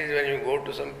at least when you go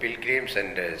to some pilgrim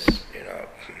centers,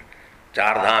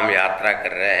 चार धाम यात्रा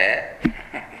कर रहे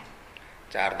हैं.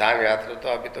 चार धाम यात्रा तो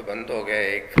अभी तो बंद हो गए.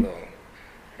 एक तो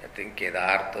आई थिंक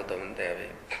केदार तो बंद है अभी.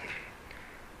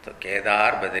 तो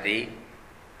Kedar, Badri,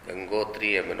 Gangotri,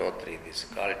 Yamunotri, this is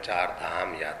called चार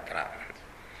धाम यात्रा.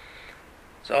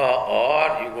 So, or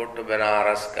you go to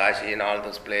Benares, Kashi and all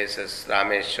those places,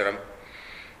 Rameshwaram.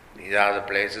 These are the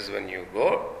places when you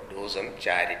go, do some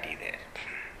charity there.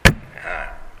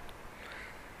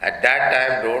 At that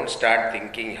time, don't start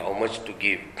thinking how much to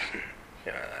give.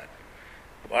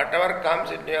 Whatever comes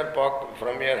in your pocket,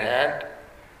 from your hand,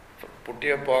 put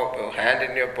your hand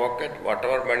in your pocket,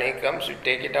 whatever money comes, you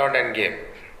take it out and give.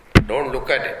 Don't look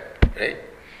at it, right?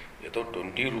 It is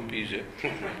 20 rupees.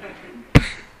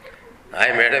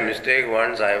 I made a mistake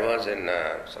once. I was in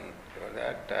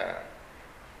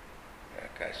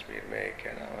Kashmir mein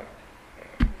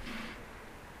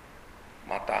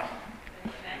Mata.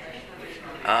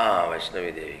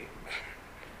 Vaishnavi Devi.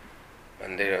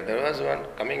 And there was one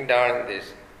coming down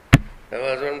this. There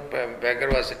was one beggar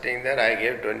was sitting there. I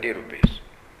gave 20 rupees.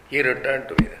 He returned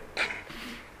to me.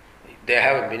 They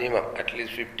have a minimum, at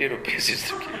least 50 rupees is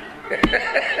to give.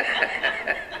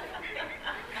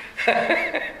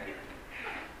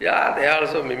 Yeah, they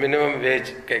also minimum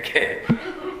wage.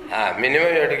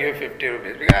 Minimum you have to give 50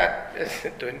 rupees. Because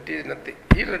 20 is nothing.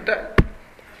 He returned.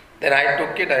 Then I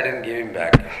took it, I didn't give him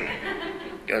back.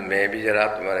 Because maybe जरा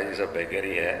तुम्हारा जैसा beggar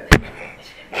ही है.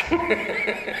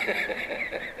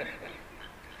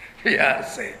 Yeah,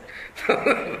 say.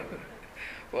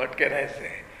 What can I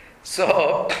say?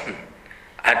 So,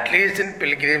 at least in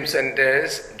pilgrim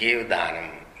centers, give dhanam.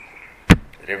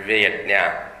 Dravya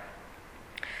yajna.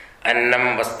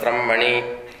 Annam, vastram, mani.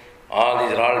 All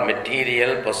these are all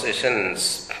material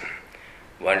possessions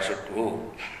one should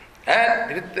do.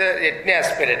 And with the yajna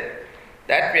spirit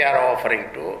that we are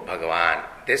offering to Bhagavan.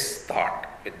 This thought,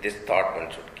 with this thought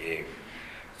one should give.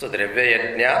 So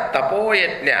dravya yajna, tapo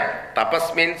yajna.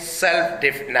 Tapas means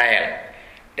self-denial.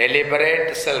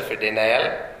 Deliberate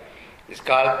self-denial is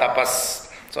called tapas.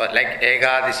 So like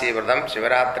Ekadashi Vradam,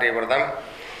 Shivaratri Vradam,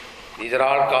 these are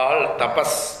all called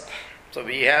tapas. So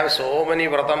we have so many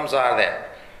Vradams are there.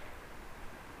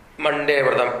 Monday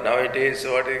Vradam, now it is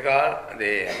what is called?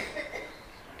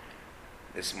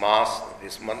 This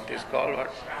month is called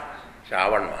what?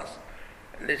 Shravan Mas.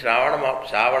 And this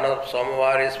Shravana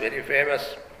Somawar is very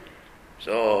famous.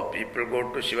 So people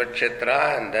go to Shiva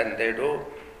Kshetra and then they do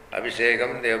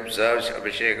Abhishekam, they observe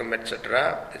Abhishekam,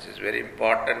 etc. This is very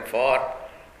important for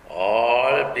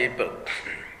all people,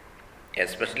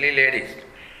 especially ladies.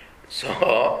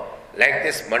 So, like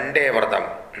this Monday Vradam,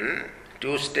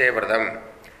 Tuesday Vradam,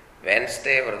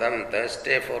 Wednesday Vradam,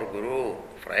 Thursday for Guru,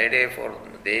 Friday for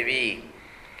Devi,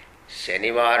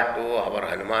 Shanivar to our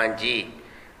Hanumanji.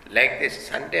 Like this,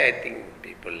 Sunday I think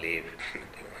people leave.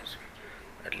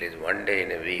 At least one day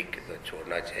in a week,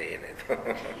 chhodna chahiye.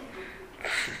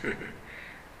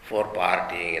 For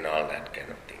partying and all that kind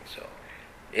of thing. So,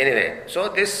 anyway, so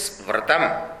this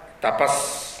Vratam,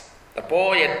 Tapas,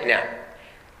 Tapo Yajna,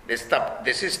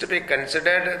 this is to be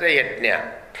considered as a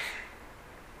Yajna.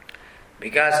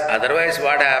 Because otherwise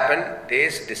what happened?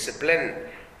 This discipline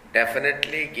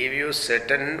definitely give you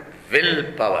certain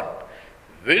willpower.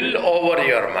 Will over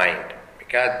your mind.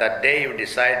 Because that day you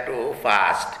decide to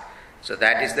fast. So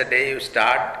that is the day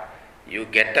you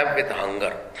get up with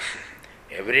hunger.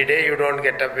 Every day you don't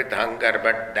get up with hunger,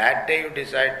 but that day you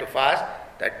decide to fast,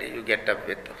 that day you get up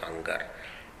with hunger.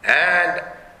 And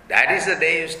that is the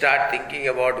day you start thinking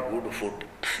about good food.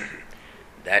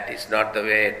 That is not the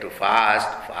way to fast.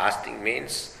 Fasting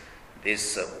means,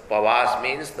 this upavas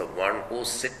means the one who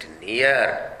sit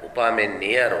near. Upa means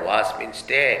near, vas means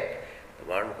stay. The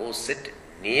one who sit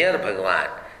near Bhagavan.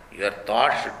 Your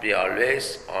thought should be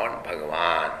always on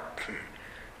Bhagavan.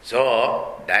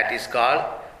 So, that is called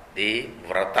the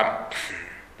Vratam.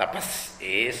 Tapas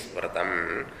is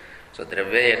Vratam. So,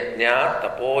 Dravya Yajna,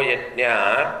 Tapo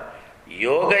Yajna,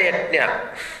 Yoga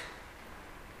Yajna.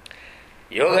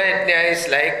 Yoga Yajna is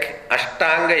like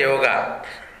Ashtanga Yoga.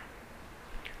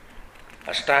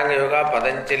 Ashtanga Yoga,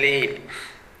 Patanjali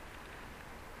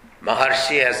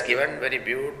Maharshi has given very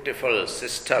beautiful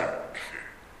system.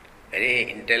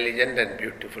 Very intelligent and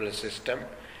beautiful system.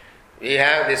 We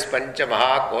have this Pancha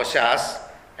Maha Koshas,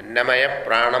 Annamaya,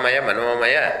 Pranamaya,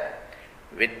 Manomaya,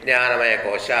 Vijnanamaya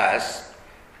Koshas.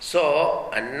 So,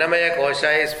 Annamaya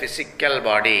Kosha is physical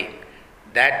body.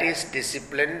 That is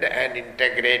disciplined and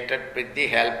integrated with the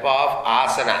help of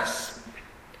asanas.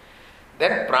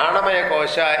 Then Pranamaya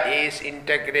Kosha is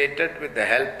integrated with the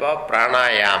help of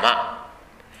pranayama.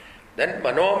 Then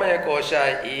Manomaya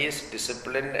Kosha is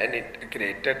disciplined and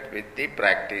integrated with the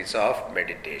practice of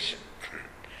meditation.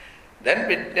 Then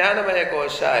Vijnanamaya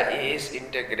Kosha is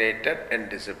integrated and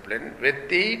disciplined with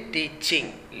the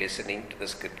teaching, listening to the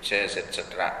scriptures,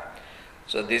 etc.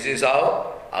 So this is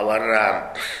how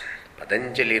our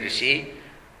Patanjali Rishi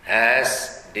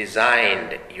has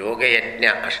designed Yoga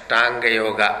Yajna, Ashtanga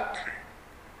Yoga.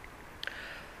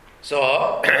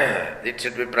 So, it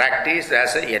should be practiced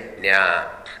as a Yajna,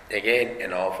 again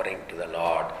an offering to the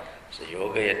Lord. So,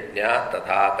 Yoga Yajna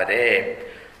Tatha Pare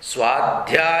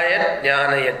Swadhyaya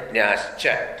Jnana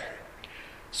Yajnascha.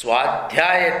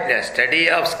 Swadhyaya Yajna, study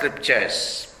of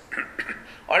scriptures.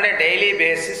 On a daily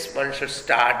basis, one should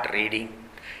start reading.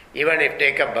 Even if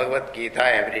take up Bhagavad Gita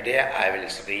every day, I will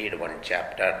read one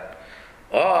chapter.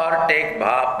 Or take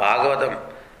Bhagavatam,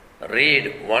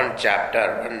 read one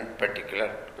chapter, one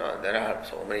particular. No, there are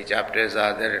so many chapters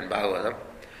are there in Bhagavatam.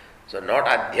 So not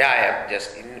Adhyayam,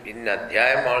 just in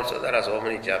Adhyayam also there are so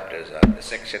many chapters, the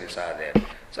sections are there.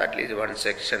 So at least one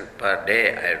section per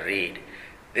day I read.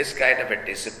 This kind of a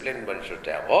discipline one should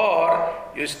have. Or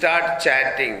you start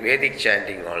chanting, Vedic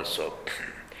chanting also.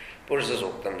 Purusha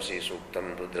Suktam, Sri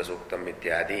Suktam, Rudra Suktam,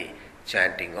 Ityadi,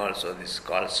 chanting also. This is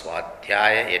called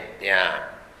Swadhyaya Yajna.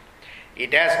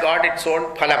 It has got its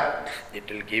own phalam. It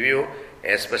will give you,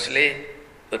 especially,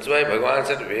 that's why Bhagavan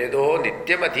said, Vedo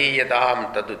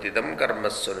Nityamadhiyatam Tadutidam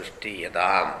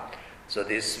Karmaswanushtiyatam. So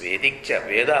this Vedic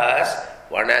Vedas,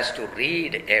 one has to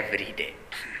read every day.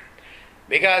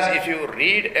 Because if you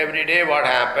read every day, what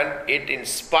happens? It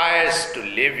inspires to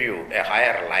live you a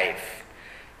higher life.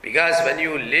 Because when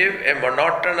you live a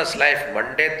monotonous life,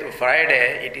 Monday through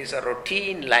Friday, it is a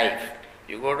routine life.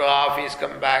 You go to office,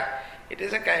 come back, it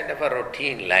is a kind of a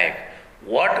routine life.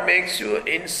 What makes you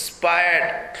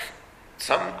inspired?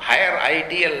 Some higher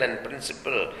ideal and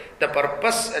principle, the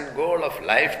purpose and goal of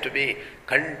life to be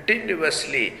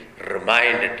continuously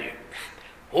reminded you.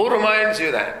 Who reminds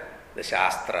you that? The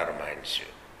Shastra reminds you.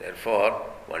 Therefore,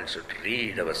 one should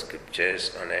read our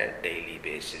scriptures on a daily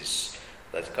basis.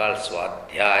 That's called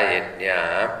Swadhyaya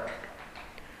Yajna.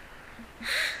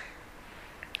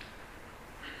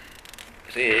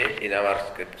 See, in our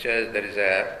scriptures there is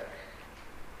a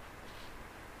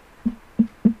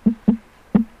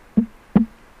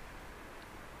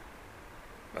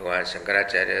Bhagavan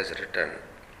Shankaracharya has written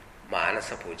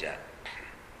Manasa Puja.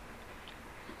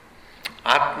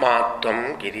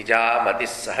 Atmatvam girija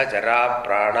madis sahajara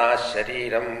prana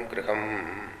shariram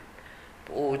griham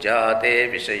puja te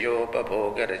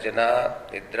vishayopaboga rajana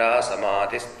nidra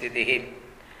samadhistitihi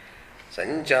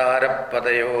sanchara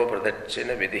padayo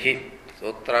pradachina vidhi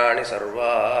sutrani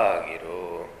sarva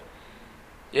giro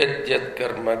yad yad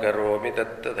karma karomi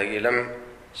tattadagilam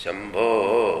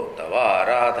Shambho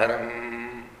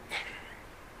Tavaradhanam.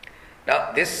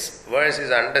 Now this verse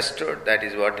is understood, that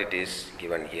is what it is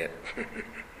given here.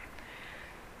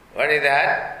 What is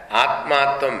that?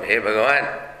 Atmatvam, hey Bhagavan,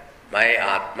 my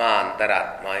Atma,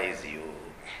 Antaratma is you.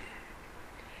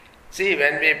 See,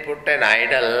 when we put an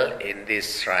idol in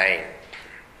this shrine,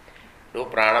 do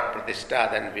prana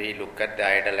pratishtha, then we look at the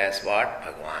idol as what?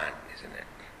 Bhagavan, isn't it?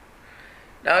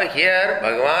 Now here,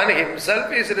 Bhagavan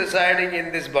himself is residing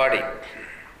in this body.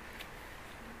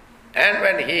 And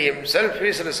when he himself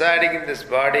is residing in this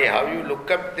body, how you look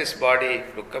up this body,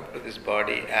 look up to this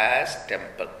body as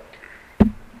temple.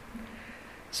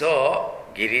 So,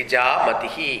 Girija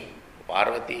Matihi,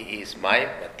 Parvati is my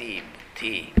Mati,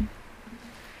 Buddhi,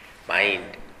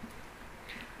 mind.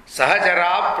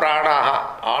 Sahajara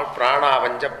Pranaha, all Prana,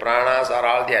 Pancha Pranas are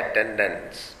all the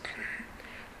attendants.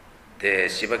 The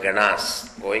Shiva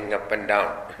Ganas going up and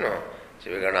down.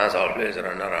 Shiva Ganas always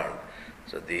run around.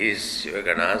 So these Shiva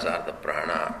Ganas are the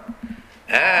Prana.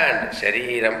 And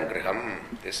Shariram Griham,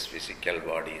 this physical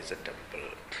body is a temple.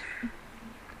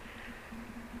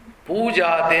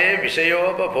 Pujate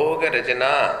Vishayopabhoga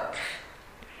Rajana.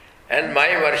 And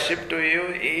my worship to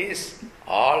you is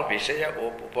all Vishaya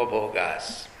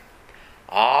Upabhogas.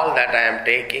 All that I am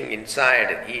taking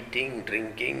inside, eating,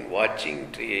 drinking,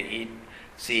 watching,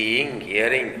 seeing,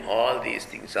 hearing, all these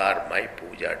things are my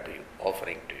puja to you,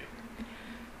 offering to you.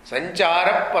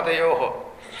 Sanchara Padayoho.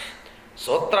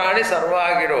 Sotrani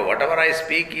Sarvagiro. Whatever I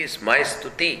speak is my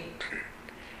stuti,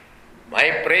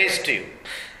 my praise to you.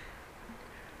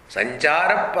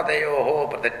 Sanchara Padayoho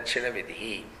Pradachina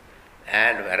Vidhi.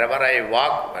 And wherever I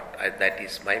walk, that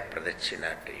is my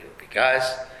pradachina to you.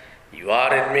 Because you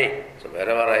are in me. So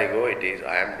wherever I go,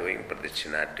 I am doing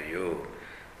pradachina to you.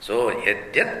 So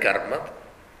yadyat karma,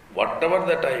 whatever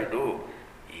that I do,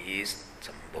 is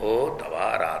Sambho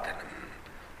Tavaradhanam.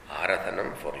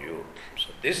 Aradhanam for you.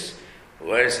 So this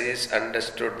verse is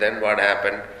understood, then what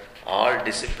happened? All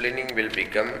disciplining will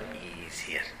become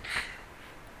easier.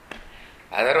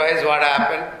 Otherwise what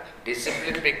happened?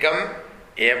 Discipline become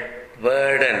a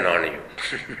burden on you.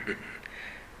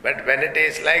 But when it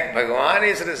is like Bhagavan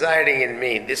is residing in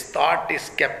me, this thought is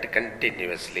kept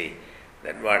continuously,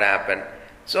 then what happened?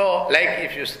 So, like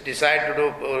if you decide to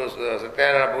do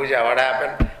Satyanarayana Puja, what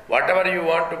happened? Whatever you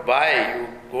want to buy, you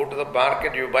go to the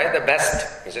market, you buy the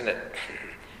best, isn't it?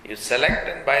 You select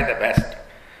and buy the best.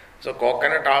 So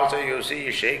coconut also you see,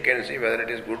 you shake and see whether it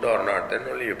is good or not, then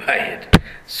only you buy it.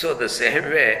 So the same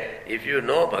way, if you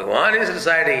know Bhagavan is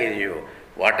residing in you,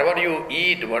 whatever you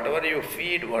eat, whatever you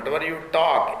feed, whatever you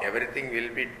talk, everything will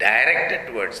be directed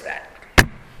towards that.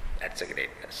 That's a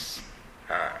greatness.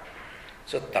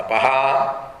 So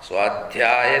tapaha,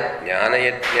 swadhyaya, jnana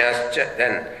yajnascha,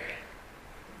 then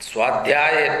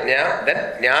swadhyaya yajna,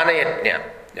 then jnana yajna.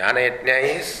 Jnana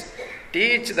yajna is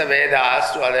teach the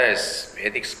Vedas to others,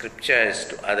 Vedic scriptures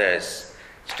to others,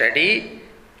 study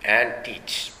and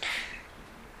teach.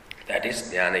 That is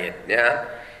jnana yajna.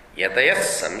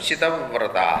 Yatayas samshita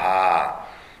vrataha.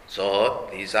 So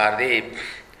these are the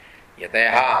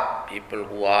yatayaha, people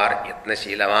who are yatna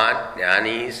shilavan,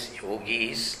 jnanis,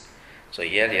 yogis. So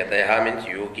here yatayaha means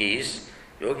yogis.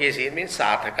 Yogis here means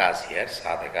sadhakas here.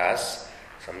 Sadhakas,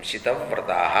 samshita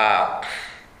vrataha.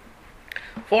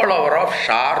 Follower of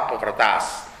sharp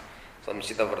vratas.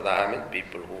 Samshita vrataha means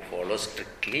people who follow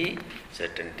strictly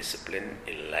certain discipline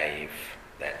in life.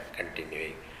 Then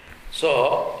continuing.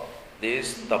 So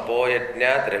this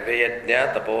tapoyajna,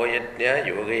 drivayajna, tapoyajna,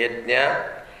 yogayajna,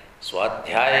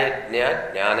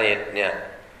 swadhyayajna, jnanayajna.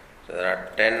 So there are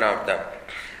 10 of them.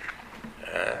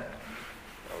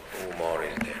 Two more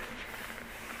is there.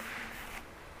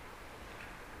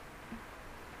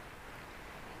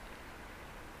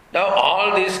 Now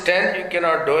all these 10 you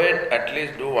cannot do it, at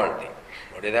least do one thing.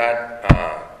 What is that?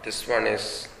 This one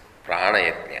is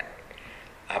pranayajna.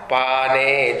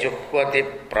 Apane juhvati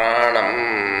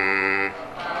pranam.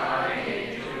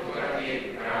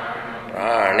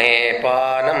 Prane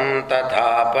panam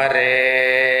tatha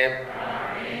pare.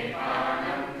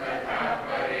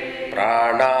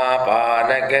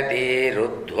 Pranapanagati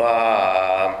ruddhva.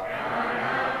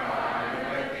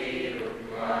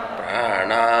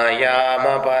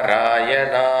 Pranayama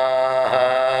parayana.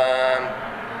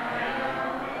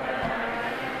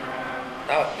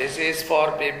 Now this is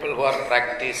for people who are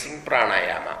practicing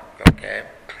pranayama. Okay.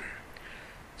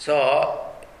 So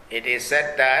it is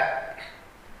said that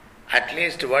at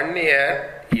least 1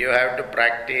 year you have to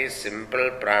practice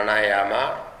simple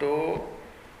pranayama to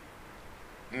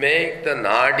make the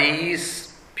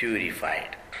nadis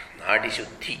purified. Nadi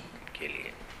shuddhi ke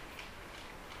liye.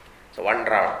 So 1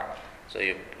 round. So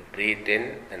you breathe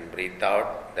in and breathe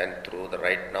out, then through the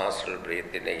right nostril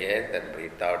breathe in again, then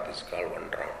breathe out. This is called one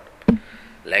round.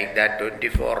 Like that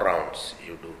 24 rounds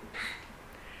you do.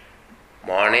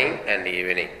 Morning and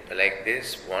evening. Like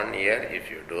this 1 year if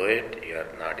you do it, your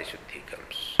Nadi Shuddhi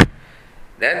comes.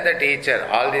 Then the teacher,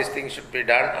 all these things should be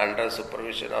done under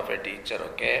supervision of a teacher,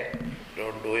 okay?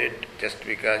 Don't do it just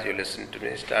because you listen to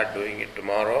me, start doing it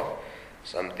tomorrow.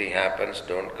 Something happens,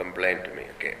 don't complain to me,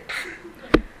 okay?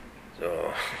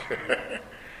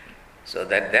 So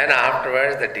that then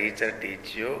afterwards the teacher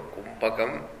teach you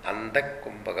Kumpakam, Andak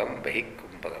Kumpakam, Bahik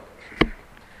Kumpakam.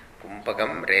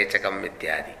 Kumpakam, Rechakam,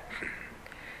 Ityadi.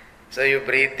 So you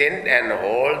breathe in and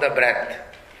hold the breath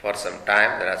for some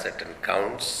time. There are certain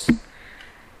counts.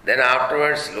 Then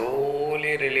afterwards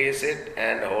slowly release it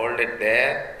and hold it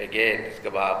there. Again, it's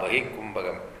Bahik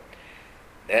Kumpakam.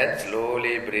 Then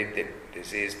slowly breathe in.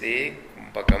 This is the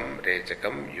Kumpakam,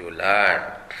 Rechakam you learn.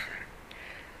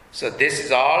 So this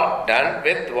is all done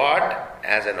with what?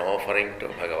 As an offering to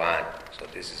Bhagavan. So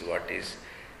this is what is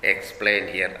explained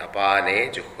here.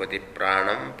 Apane juhvati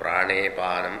pranam prane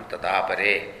panam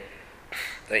tadapare.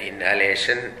 The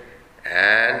inhalation,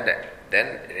 and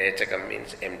then Rechakam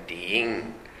means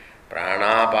emptying.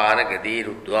 Pranapana gadi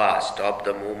rudva. Stop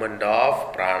the movement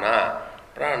of prana.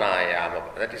 Pranayama.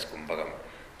 That is Kumpakam.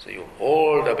 So you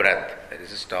hold the breath. That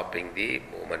is stopping the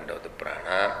movement of the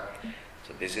prana.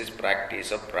 So this is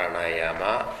practice of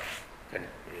pranayama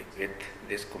with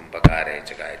this Kumpaka,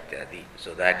 Rechaka, Ityadi.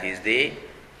 So that is the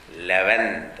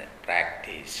 11th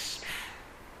practice.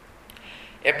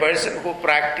 A person who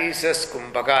practices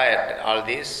Kumpaka, all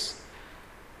this,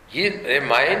 a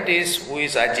mind who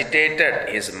is agitated,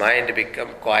 his mind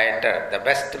become quieter. The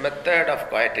best method of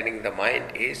quietening the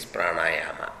mind is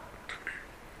pranayama.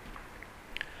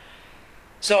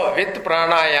 So with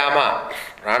pranayama,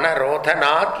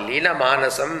 pranarodhanat lila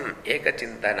manasam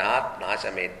ekachintanat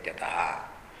nashametyata.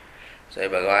 So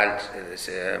Bhagavan,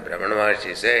 Brahmana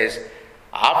Maharshi says,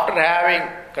 after having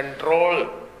control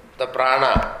the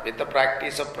prana, with the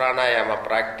practice of pranayama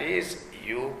practice,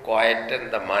 you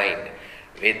quieten the mind.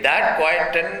 With that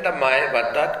quietened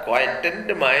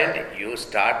mind, you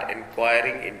start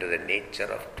inquiring into the nature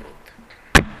of truth.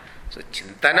 So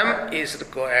Chintanam is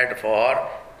required for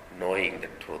knowing the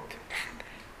truth.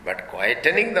 But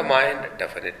quietening the mind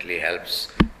definitely helps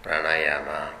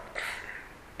pranayama.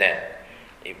 Then,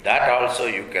 if that also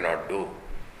you cannot do,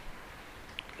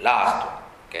 last one,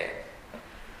 okay.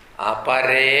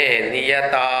 Apare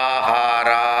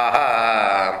niyatahara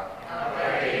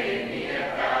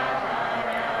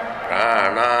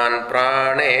pranan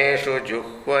praneshu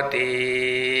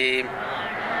juhvati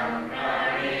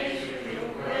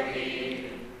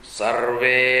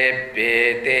sarve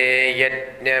pyete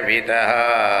yajnavidah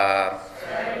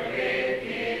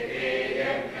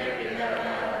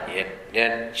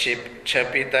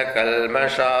yajnachipchapita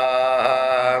kalmasha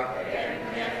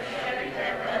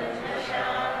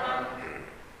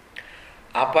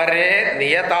apare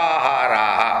niyatahara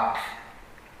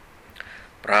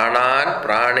pranan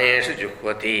praneshu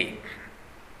juhvati.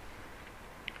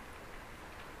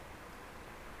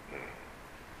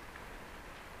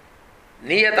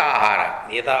 Niyatahara.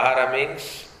 Niyatahara means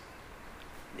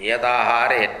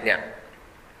Niyatahara yajna.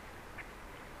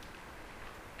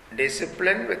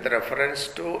 Discipline with reference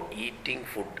to eating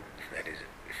food. That is it.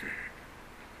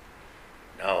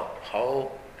 Now,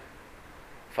 how?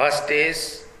 First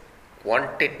is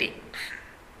quantity.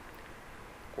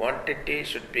 Quantity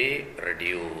should be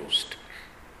reduced.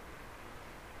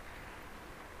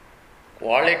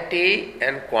 Quality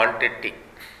and quantity.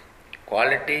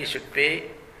 Quality should be,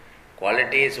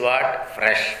 quality is what?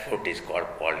 Fresh food is called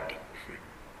quality.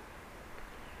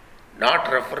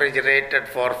 Not refrigerated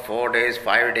for 4 days,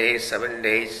 5 days, 7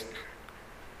 days.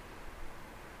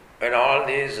 And all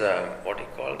these, what do you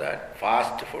call that?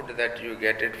 Fast food that you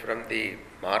get it from the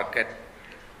market,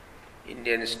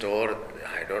 Indian store,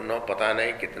 I don't know, pata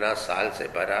nahi kitna saal se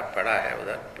pada hai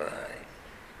udhar, pata nahi.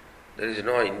 There is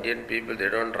no Indian people, they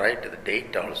don't write the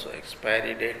date also,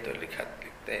 expiry date to likhte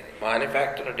hain,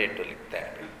 manufacturer date to likhte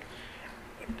hain,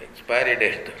 but expiry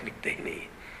date to likhte hi nahi.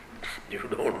 You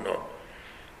don't know.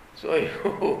 So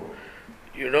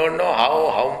you don't know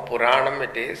how Puranam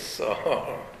it is, so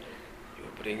you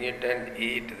bring it and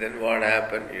eat, then what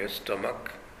happened? Your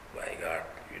stomach, my God,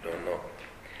 you don't know.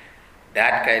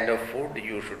 That kind of food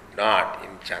you should not.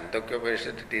 In Chandogya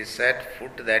Upanishad it is said,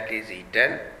 food that is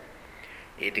eaten,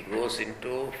 it goes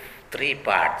into 3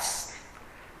 parts.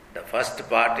 The first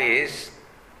part is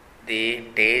the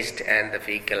taste and the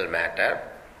fecal matter.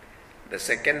 The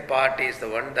second part is the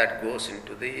one that goes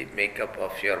into the makeup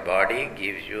of your body,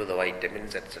 gives you the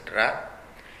vitamins, etc.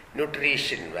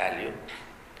 nutrition value.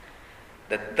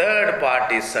 The third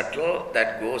part is subtle,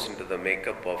 that goes into the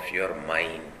makeup of your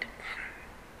mind.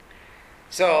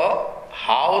 So,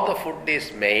 how the food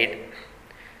is made,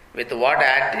 with what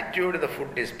attitude the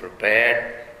food is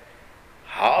prepared,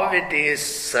 how it is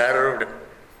served,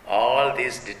 all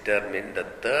these determine the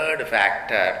third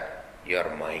factor,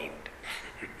 your mind.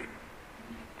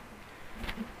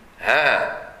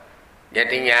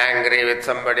 Getting angry with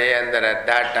somebody, and then at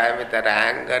that time with that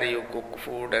anger you cook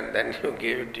food and then you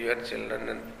give it to your children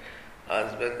and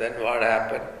husband, then what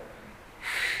happened?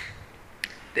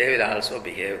 They will also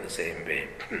behave the same way.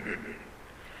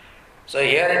 So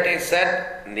here it is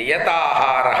said,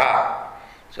 niyataharaha.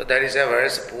 So there is a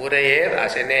verse, purayed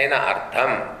asinena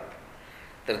artham,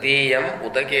 tridiyam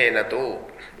udakena tu,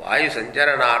 vayu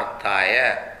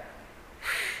sancharanarthaya,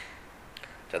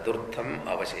 chaturtham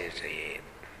avasheshayed.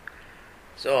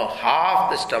 So half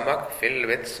the stomach filled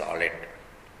with solid,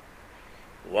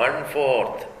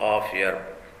 1/4 of your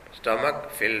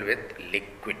stomach filled with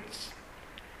liquids,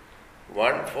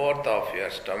 1/4 of your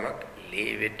stomach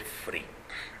leave it free.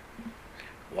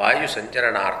 Vayu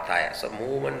sancharanarthaya. So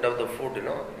movement of the food, in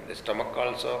the stomach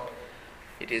also,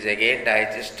 it is again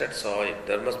digested, so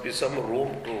there must be some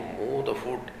room to move the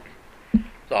food.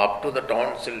 So up to the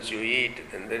tonsils you eat,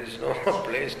 and there is no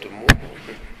place to move.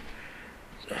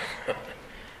 So,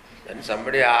 then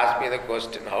somebody asked me the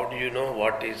question, how do you know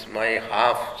what is my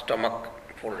half stomach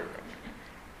full?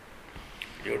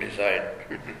 You decide.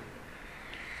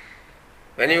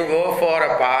 When you go for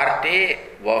a party,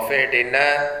 buffet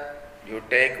dinner, you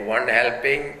take one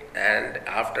helping, and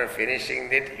after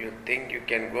finishing it, you think you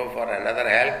can go for another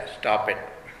help, stop it.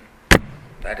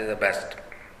 That is the best.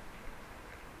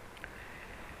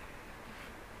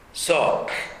 So,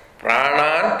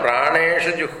 pranan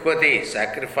praneshu juhvati,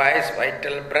 sacrifice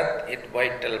vital breath, eat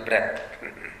vital breath.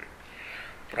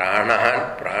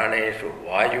 Pranan praneshu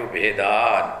vayu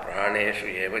vedan, praneshu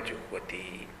eva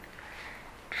juhvati.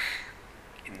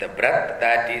 In the breath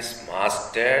that is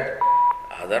mastered,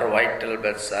 other vital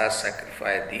breaths are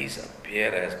sacrificed. These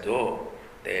appear as though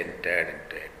they entered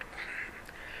into it.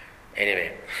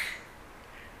 Anyway,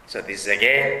 so this is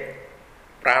again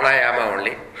pranayama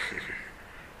only.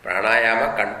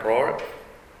 Pranayama control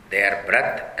their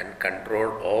breath and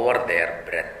control over their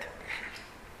breath.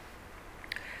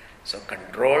 So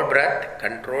control breath,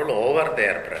 control over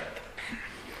their breath.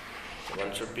 So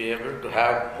one should be able to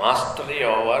have mastery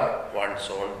over one's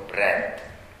own breath.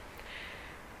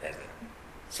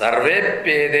 Sarve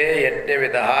pede yajna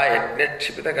vidaha yajna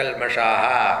kshipita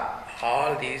kalmashaha.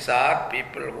 All these are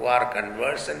people who are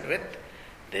conversant with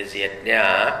this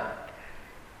yajna.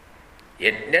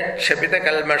 Yajna kshipita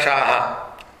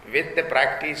kalmashaha. With the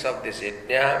practice of this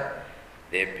yajna,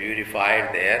 they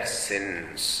purified their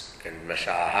sins.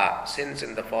 Kalmashaha. Sins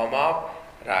in the form of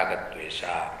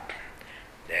ragadvesha.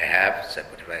 They have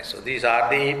sacrificed. So these are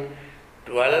the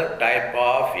 12 type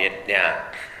of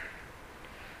yajna.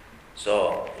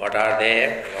 So, what are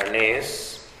they? One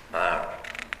is,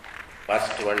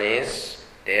 first one is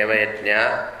Deva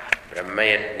Yajna, Brahma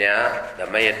Yajna,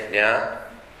 Dhamma Yajna,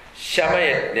 Shama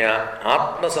Yajna,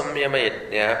 Atma Samyama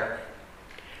Yajna,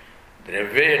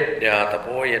 Dravya Yajna,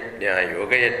 Tapo Yajna,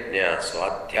 Yoga Yajna,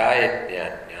 Swadhyaya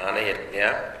Yajna, Jnana Yajna,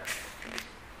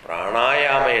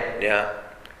 Pranayama Yajna,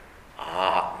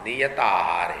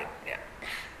 Niyatahara Yajna.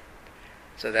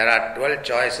 So there are 12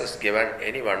 choices given,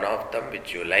 any one of them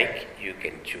which you like, you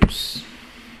can choose.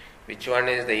 Which one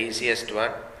is the easiest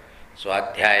one?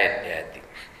 Swadhyaya, I think.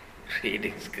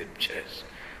 Reading scriptures,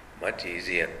 much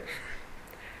easier.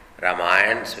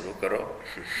 Ramayana, shuru karo.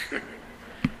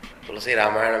 Tulsi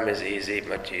Ramayana is easy,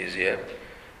 much easier.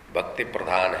 Bhakti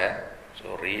Pradhan hai,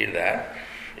 so read that,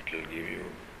 it will give you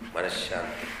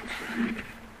manasyanti.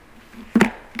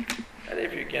 And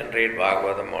if you can read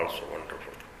Bhagavatam, also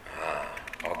wonderful.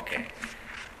 Okay.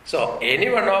 So, any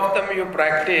one of them you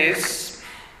practice,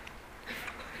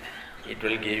 it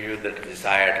will give you the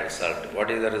desired result.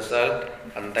 What is the result?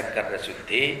 Antakarana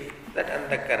Shuddhi. That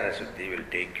Antakarana Shuddhi will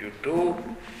take you to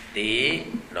the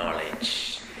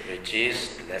knowledge which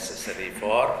is necessary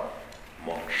for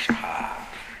moksha.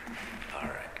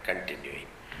 Alright, continuing.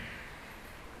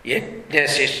 Yajna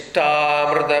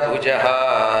Shishtamrita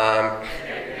Bhujaha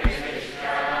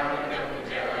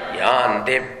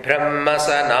Yanti Brahma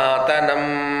Sanatanam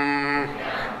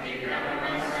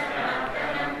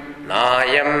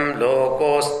Nayam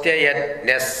Lokostya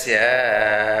Yajnasya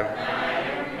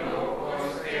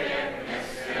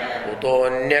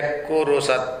Utonyak Kuru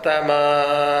Sattama.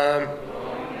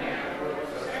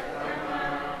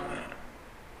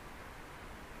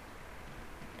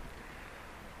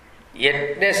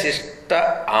 Yajna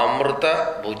Ishta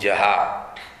Amrita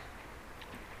Bhujaha.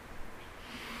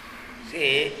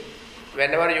 See,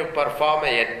 whenever you perform a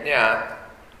yajna,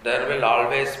 there will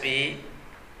always be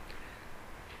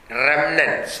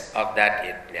remnants of that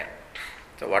yajna.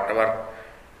 So whatever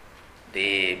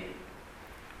the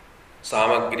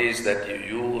samagris that you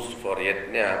used for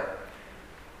yajna,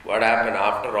 what happened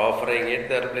after offering it,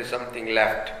 there will be something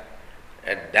left.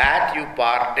 And that you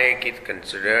partake is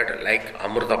considered like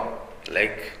amrutam,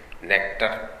 like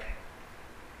nectar.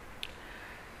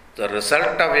 The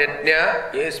result of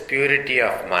yajna is purity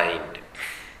of mind,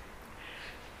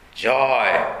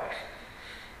 joy.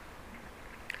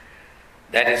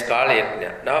 That is called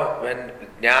yajna. Now, when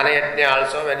jnana yajna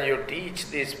also, when you teach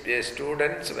these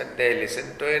students, when they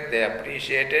listen to it, they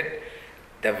appreciate it.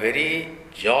 The very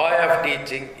joy of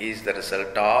teaching is the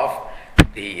result of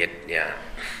the yajna.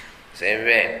 Same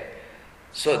way.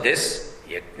 So this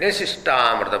yajna-shishta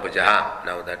amrita bhujaha.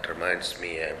 Now that reminds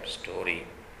me of a story.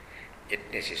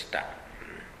 Yajna-shishta.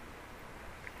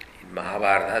 In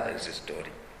Mahabharata there is a story.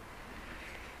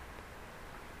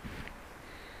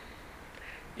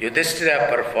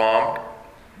 Yudhishthira performed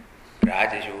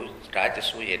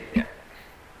Rajasu Yajna.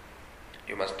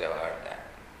 You must have heard that.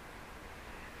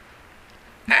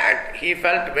 And he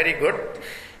felt very good.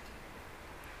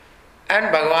 And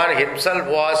Bhagavan himself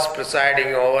was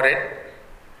presiding over it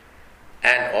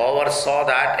and oversaw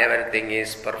that everything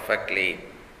is perfectly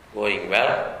going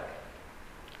well.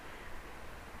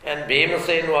 And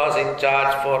Bhimasen was in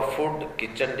charge for food,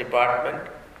 kitchen department,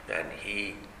 and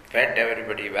he fed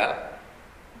everybody well.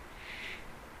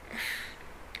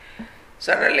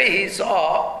 Suddenly he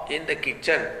saw in the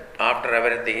kitchen, after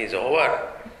everything is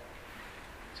over,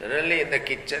 suddenly in the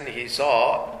kitchen he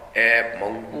saw a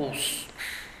mongoose.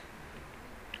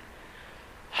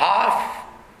 Half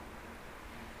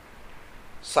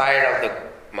side of the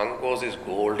mongoose is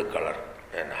gold color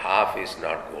and half is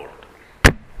not gold.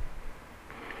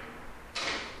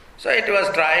 So it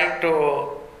was trying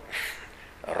to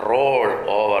roll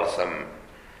over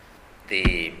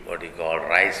the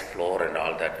rice flour and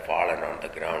all that fallen on the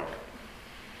ground.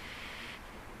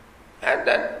 And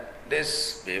then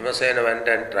this Bhimasena went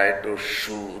and tried to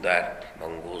shoo that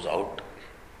mongoose out.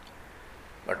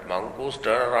 But mongoose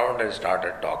turned around and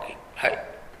started talking. Hi,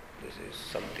 this is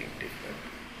something different.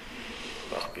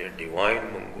 Must be a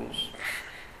divine mongoose.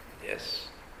 Yes.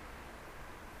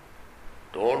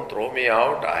 Don't throw me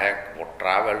out. I have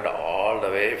travelled all the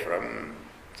way from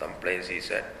some place, he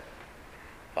said.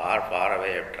 Far, far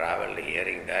away I have travelled,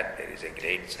 hearing that there is a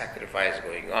great sacrifice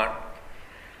going on.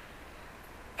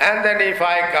 And then if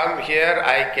I come here,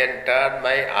 I can turn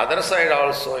my other side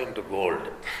also into gold.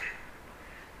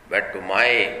 But to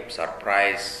my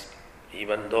surprise,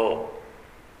 even though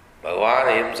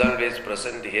Bhagavan himself is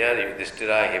present here,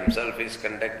 Yudhishthira himself is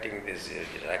conducting this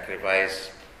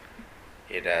sacrifice,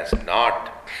 it has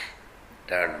not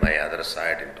turned my other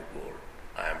side into gold.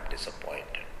 I am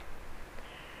disappointed.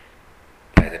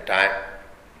 By the time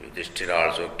Yudhishthira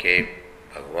also came,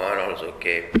 Bhagavan also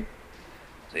came.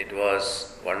 So it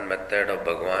was one method of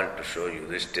Bhagavan to show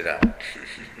Yudhishthira,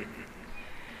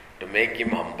 to make him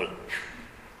humble.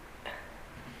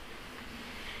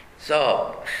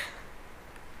 So,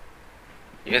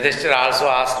 Yudhishthira also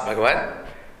asked Bhagavan,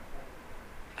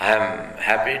 I am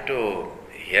happy to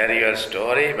hear your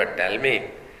story, but tell me,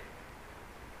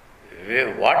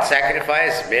 what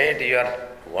sacrifice made your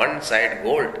one side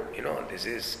gold?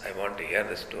 I want to hear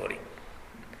the story.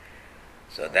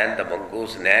 So then the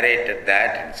mongoose narrated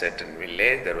that in certain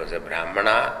village there was a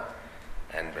Brahmana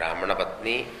and Brahmana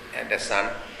Patni and a son.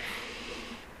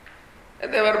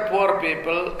 And they were poor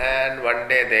people, and one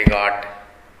day they got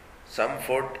some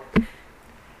food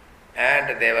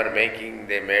and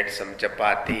they made some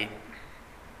chapati.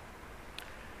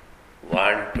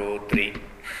 1, 2, 3.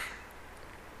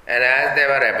 And as they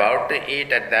were about to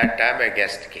eat, at that time a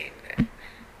guest came.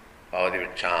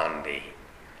 Chandi.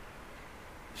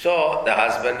 So the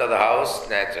husband of the house,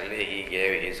 naturally he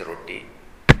gave his roti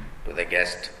to the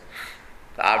guest.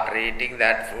 So after eating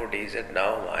that food, he said,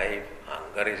 now my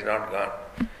hunger is not gone.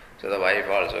 So the wife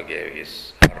also gave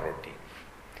her roti.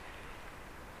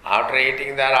 After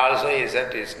eating that also, he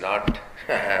said,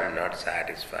 I am not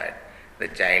satisfied. The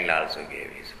child also gave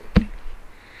his roti.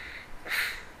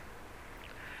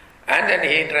 And then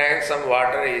he drank some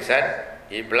water, he said,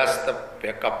 he blessed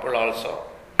the couple also.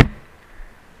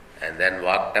 And then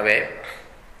walked away.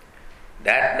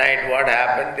 That night what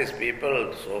happened, these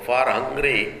people so far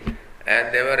hungry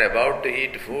and they were about to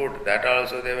eat food, that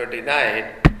also they were denied.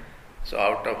 So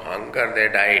out of hunger they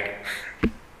died.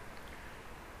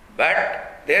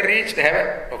 But they reached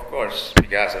heaven, of course,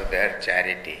 because of their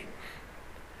charity.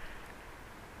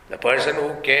 The person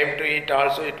who came to it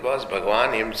also, it was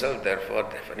Bhagavan himself, therefore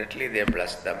definitely they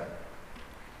blessed them.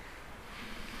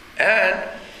 And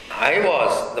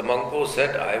the monk who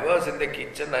said, I was in the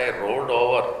kitchen, I rolled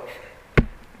over.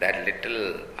 That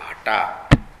little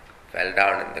atta fell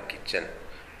down in the kitchen.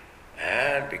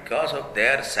 And because of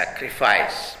their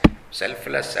sacrifice,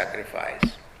 selfless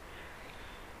sacrifice,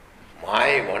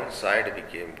 my one side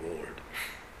became gold.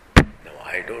 Now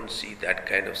I don't see that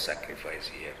kind of sacrifice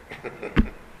here.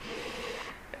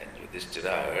 And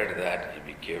Yudhishthira heard that, he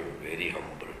became very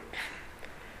humble.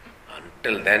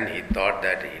 Until then he thought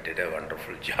that he did a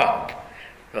wonderful job.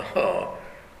 Oh,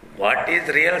 what is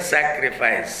real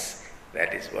sacrifice?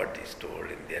 That is what is told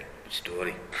in their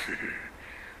story.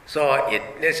 So,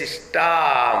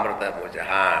 yajnasishta amrita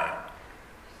mujaha.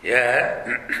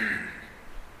 Yeah.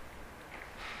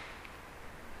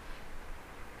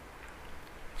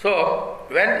 So,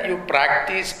 when you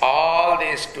practice all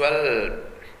these 12,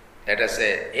 let us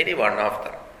say any one of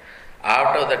them,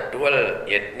 out of the 12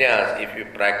 yajnas, if you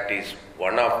practice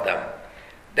one of them,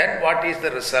 then what is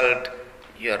the result?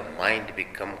 Your mind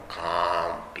become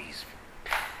calm, peaceful.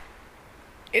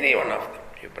 Any one of them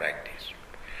you practice.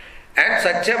 And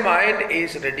such a mind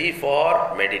is ready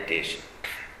for meditation.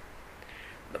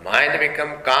 The mind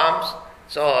become calm,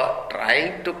 so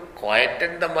trying to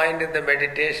quieten the mind in the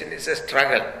meditation is a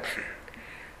struggle.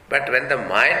 But when the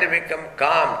mind become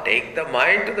calm, take the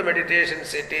mind to the meditation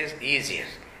seat is easier.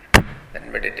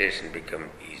 Then meditation become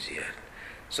easier.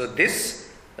 So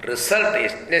this result,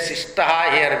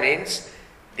 yajnasishta here means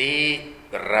the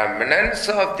remnants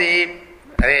of the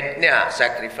yajna,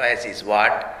 sacrifice is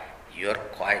what? Your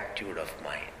quietude of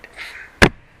mind.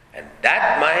 And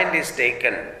that mind is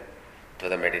taken to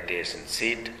the meditation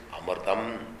seat,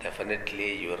 amritam,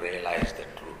 definitely you realize the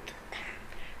truth.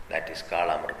 That is called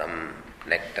amritam,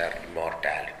 nectar,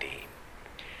 immortality.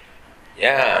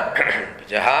 Yeah,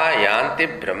 jaha yanti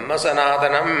brahma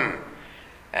sanatanam,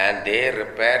 and they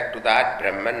repair to that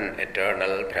Brahman,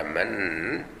 eternal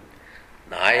Brahman.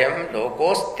 Nayam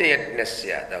lokosti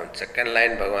yajnasya. The second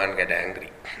line Bhagavan get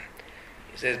angry.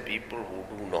 He says people who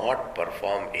do not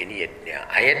perform any yajna,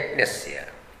 ayajnasya.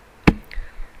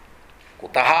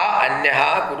 Kutaha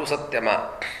anyaha guru satyama.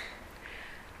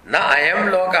 Na ayam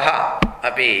lokaha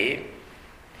api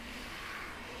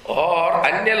or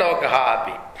anya lokaha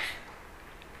api.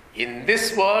 In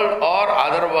this world or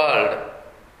other world,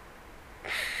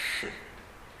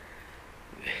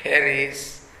 there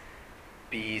is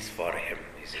peace for him,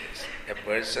 he says. A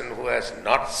person who has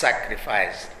not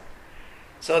sacrificed,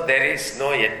 so there is no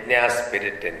yajna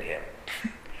spirit in him.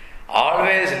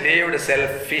 Always lived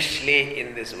selfishly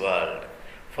in this world.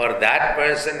 For that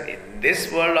person, in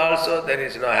this world also there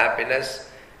is no happiness,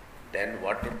 then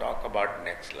what to talk about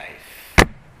next life?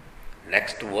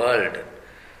 Next world.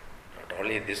 Not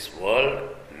only this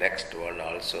world, next world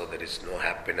also there is no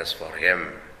happiness for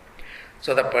him.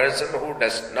 So the person who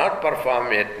does not perform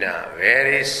yajna, where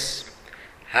is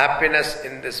happiness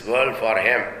in this world for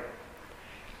him?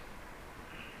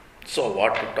 So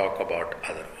what to talk about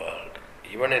other world?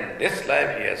 Even in this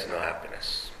life he has no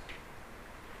happiness.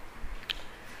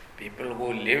 People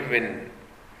who live in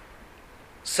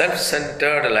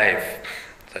self-centered life,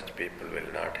 such people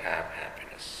will not have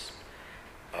happiness.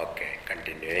 Okay,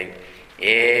 continuing.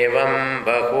 Evam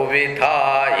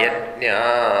bahuvidha yajna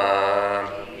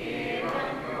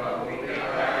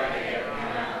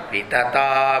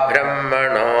vitata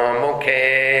brahmano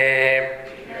mukhe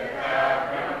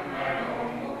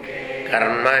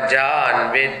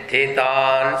karmajan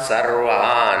vidhitan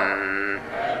sarvan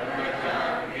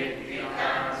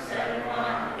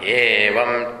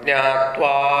evam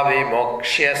jnatva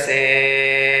vimoksyase.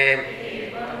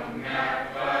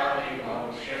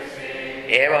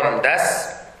 Evam thus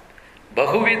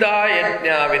bahuvida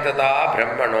yajna vitata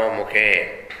brahmano mukhe.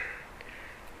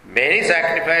 Many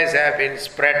sacrifices have been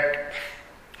spread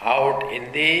out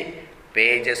in the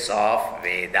pages of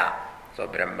Veda. So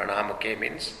Brahmana Mukhe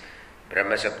means,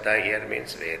 Brahma Shabda here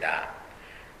means Veda.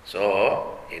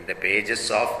 So in the pages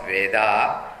of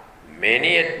Veda,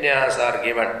 many yajnas are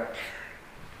given.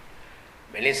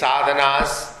 Many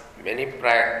sadhanas, many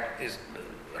practice,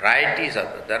 varieties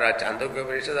of them. There are Chandogya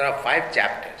Upanishad, there are 5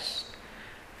 chapters.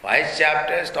 5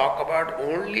 chapters talk about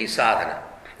only sadhana,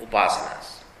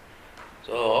 upasanas.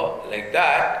 So, like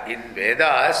that, in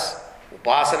Vedas,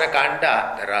 Upasana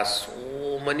Kanda, there are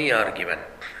so many are given.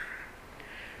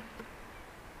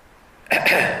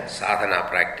 Sadhana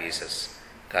practices.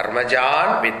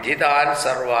 Karmajan vidhitan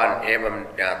sarvan evam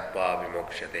jnatva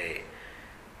vimokshate.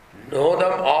 Know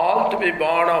them all to be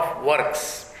born of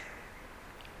works.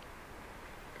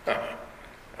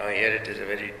 Here it is a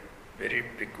very, Very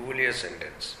peculiar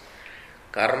sentence.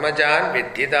 Karmajan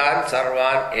vidhidan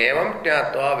sarvan evam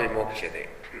jnatva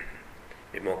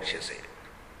vimokshase.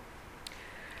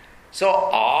 So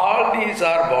all these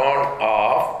are born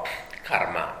of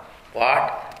karma.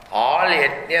 What? All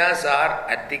yajnas are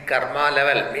at the karma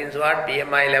level. Means what?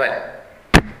 BMI level.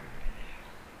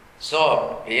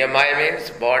 So BMI means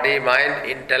body, mind,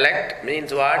 intellect.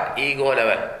 Means what? Ego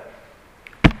level.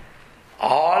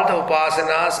 All the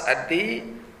upasanas at the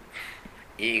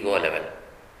ego level.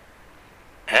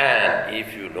 And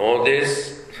if you know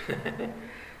this,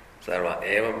 sarva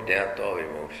evam jnatva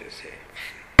vimokshase.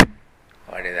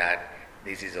 What is that?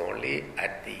 This is only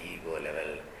at the ego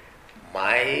level.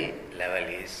 My level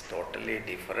is totally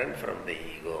different from the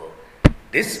ego.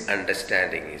 This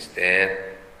understanding is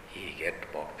there, he get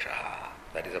moksha.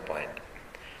 That is the point.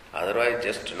 Otherwise,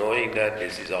 just knowing that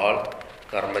this is all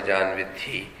karmajan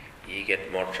vidhi, he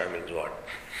get moksha means what?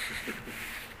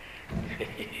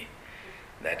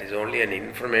 That is only an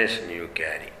information you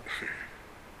carry.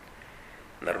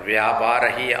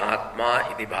 Narvyaparahi atma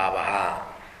iti bhavaha.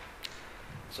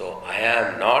 So I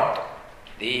am not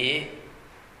the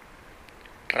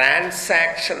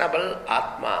transactionable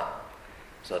Atma.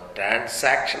 So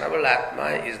transactionable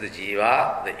Atma is the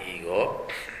Jiva, the ego.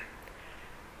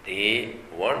 The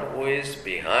one who is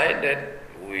behind it,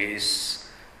 who is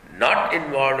not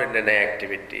involved in any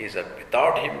activities, or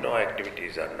without him no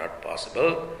activities are not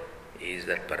possible, is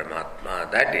that Paramatma.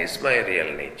 That is my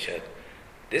real nature.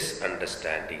 This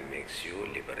understanding makes you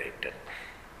liberated.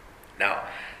 Now,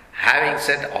 having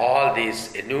said all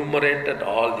these, enumerated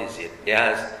all these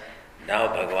yajnas, now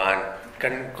Bhagavan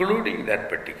concluding that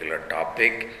particular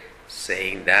topic,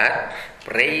 saying that,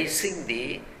 praising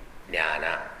the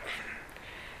jnana.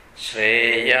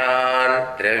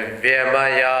 Shreyan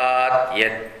dravyamayat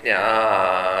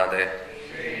yajnad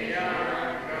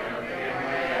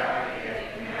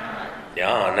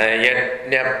jnana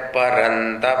yajna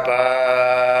parantapa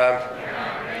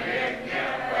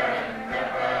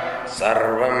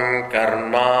sarvam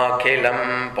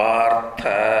karmakhilam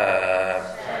partha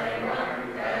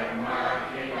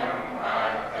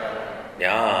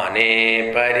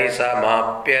jnane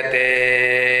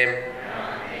parisamapyate.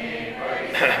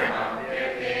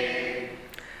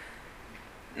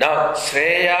 Now,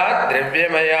 Shreya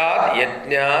Dravyamayat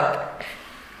Yajnat,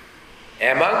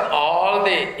 among all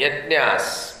the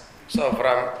yajnas, so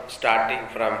starting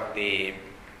from the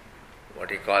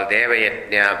what you call Deva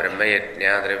Yajna, Brahma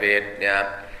Yajna, Dravya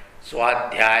Yajna,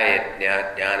 Swadhyaya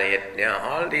Yajna, Jnana Yajna,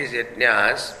 all these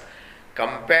yajnas,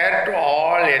 compared to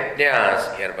all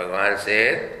yajnas, here Bhagavan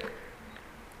said,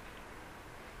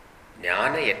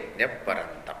 Jnana Yajna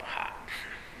Parantapaha.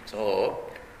 So,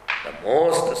 the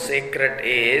most sacred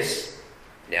is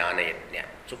Jnana Yajna,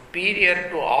 superior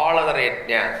to all other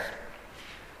yajnas.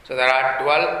 So, there are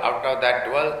 12, out of that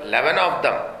 12, 11 of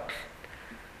them.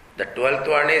 The 12th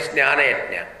one is Jnana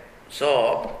Yajna.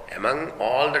 So, among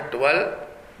all the 12,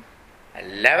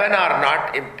 11 are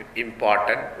not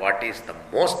important. What is the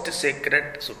most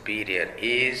sacred, superior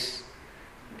is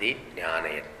the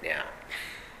Jnana Yajna.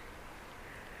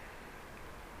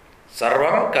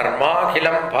 Sarvam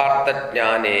karmakhilam partha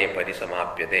jnane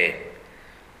parisamapyate.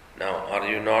 Now, are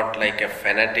you not like a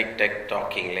fanatic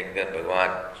talking like that,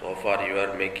 Bhagavan? So far you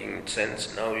are making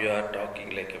sense, now you are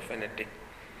talking like a fanatic.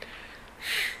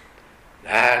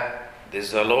 That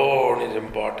this alone is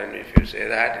important. If you say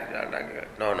that,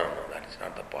 no, that is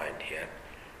not the point here.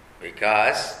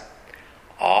 Because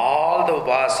all the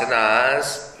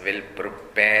upasanas will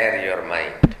prepare your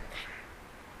mind.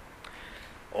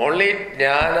 Only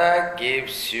jnana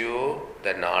gives you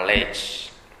the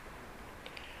knowledge.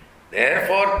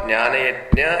 Therefore, jnana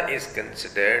yajna is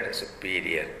considered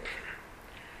superior.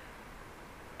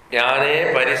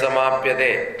 Jnane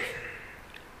parisamapyate.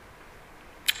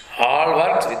 All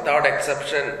works without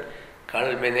exception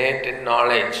culminate in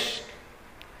knowledge.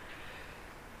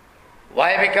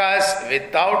 Why? Because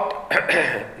without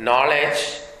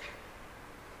knowledge,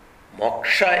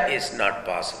 moksha is not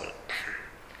possible.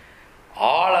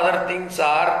 All other things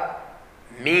are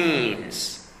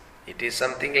means. It is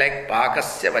something like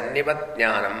pakasya vannivat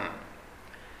jnanam.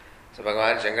 So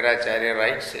Bhagavan Shankaracharya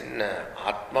writes in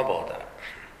Atma Bodha.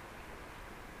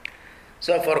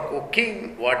 So for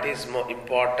cooking, what is more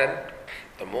important?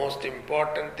 The most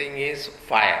important thing is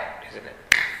fire, isn't it?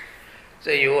 So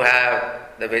you have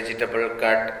the vegetable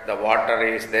cut, the water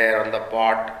is there on the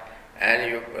pot,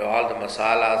 and all the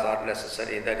masalas are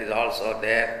necessary, that is also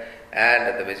there,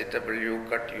 and the vegetable you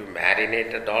cut, you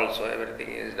marinate it also, everything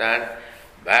is done.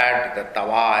 But the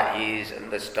tawa is in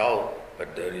the stove,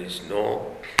 but there is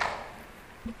no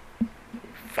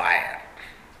fire.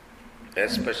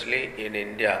 Especially in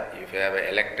India, if you have an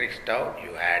electric stove,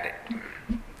 you add it.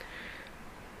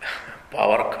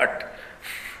 Power cut.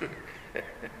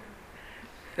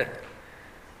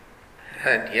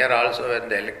 And here also when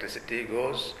the electricity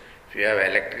goes, if you have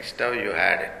electric stove, you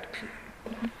add it.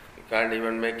 You can't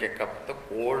even make a cup. The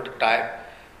cold time,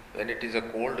 when it is a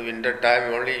cold winter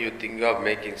time only, you think of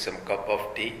making some cup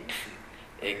of tea.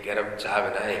 Ek garam cha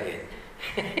banayenge.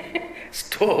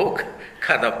 Stove,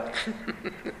 kadam.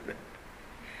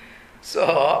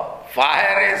 So,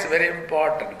 fire is very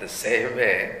important. The same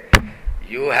way,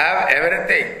 you have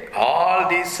everything. All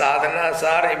these sadhanas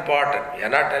are important. We are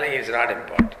not telling it's not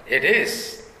important. It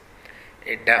is.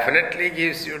 It definitely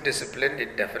gives you discipline.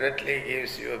 It definitely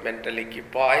gives you mental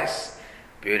equipoise,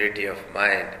 purity of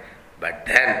mind. But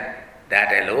then,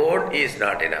 that alone is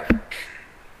not enough.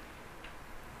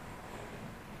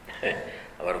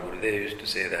 Our Gurudev used to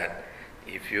say that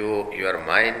if your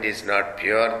mind is not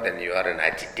pure, then you are an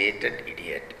agitated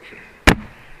idiot.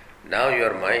 Now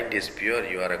your mind is pure,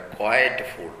 you are a quiet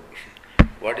fool.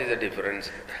 What is the difference?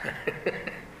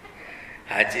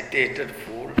 Agitated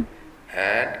fool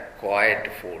and quiet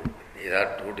fool. These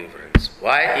are two differences.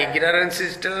 Why? Ignorance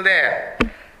is still there.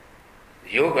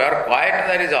 You are quiet,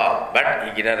 that is all. But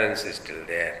ignorance is still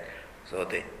there. So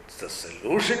the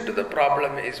solution to the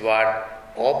problem is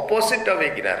what? Opposite of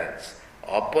ignorance.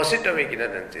 Opposite of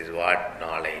ignorance is what?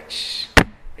 Knowledge.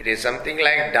 It is something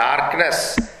like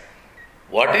darkness.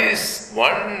 What is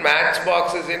one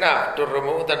matchbox is enough to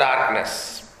remove the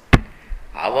darkness.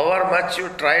 However much you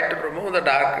try to remove the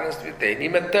darkness with any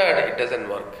method, it doesn't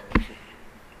work.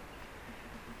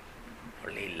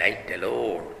 Only light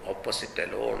alone, opposite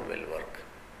alone will work.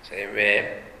 Same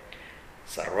way,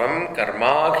 sarvam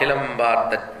karmakhilam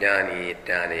bharta jnani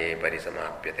jnane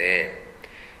parisamapyate.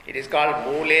 It is called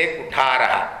mule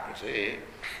kuthara. See,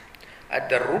 at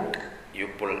the root you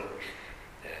pull.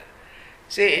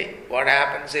 See, what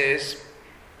happens is,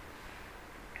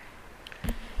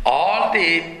 all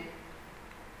the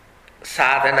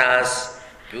sadhanas,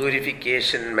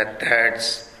 purification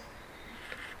methods,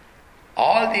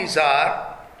 all these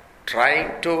are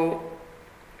trying to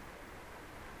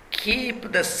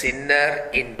keep the sinner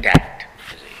intact.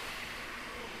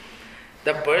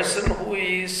 The person who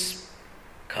is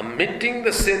committing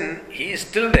the sin, he is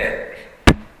still there.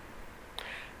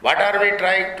 What are we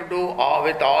trying to do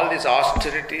with all these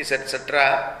austerities,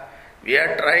 etc.? We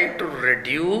are trying to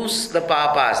reduce the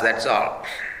papas, that's all.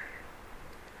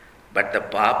 But the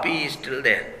papi is still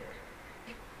there.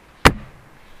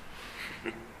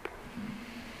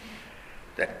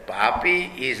 That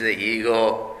papi is the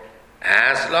ego.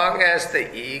 As long as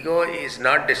the ego is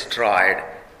not destroyed,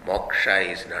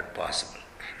 moksha is not possible.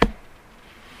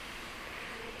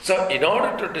 So, in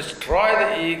order to destroy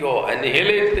the ego,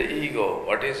 annihilate the ego,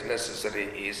 what is necessary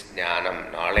is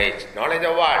jnanam, knowledge. Knowledge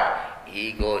of what?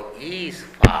 Ego is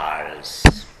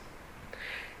false.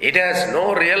 It has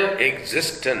no real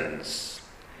existence.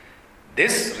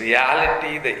 This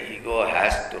reality the ego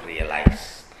has to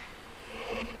realize.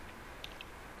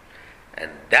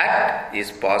 And that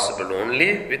is possible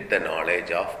only with the knowledge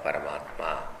of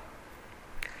Paramatma.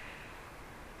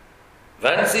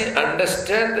 Once he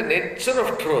understands the nature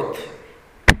of truth,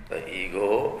 the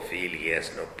ego feels he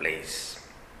has no place.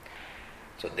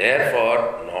 So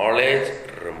therefore, knowledge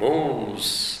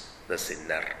removes the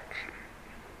sinner.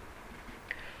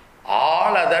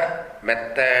 All other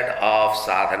method of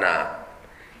sadhana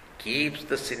keeps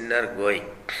the sinner going.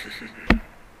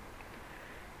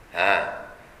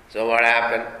 So what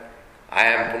happened? I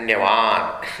am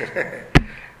punyavan.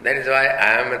 That is why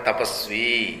I am a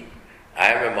tapasvi.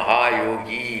 I am a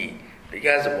Mahayogi,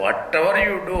 because whatever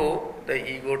you do, the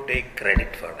ego take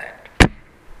credit for that.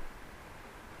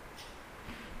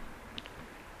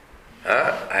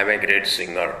 I am a great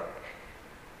singer.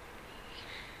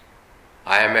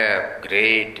 I am a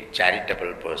great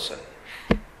charitable person.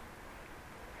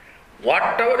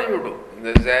 Whatever you do,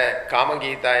 there is a Kama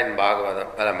Gita in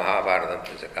Bhagavatam, Mahabharatam,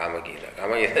 there is a Kama Gita.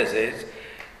 Kama Gita says,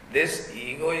 this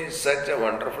ego is such a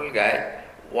wonderful guy.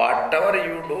 Whatever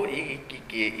you do,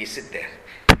 is it there?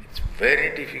 It's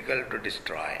very difficult to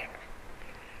destroy.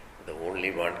 The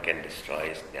only one can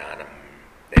destroy is jnanam.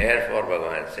 Therefore,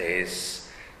 Bhagavan says,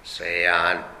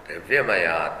 Sreyan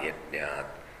Devyamayat Yajnat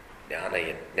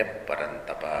Jnana Yajna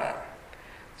Parantapa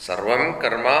Sarvam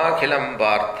Karma Khilam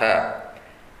Bharta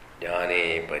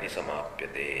Jnane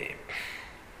Parisamapyate.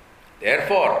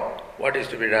 Therefore, what is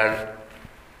to be done?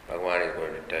 Bhagavan is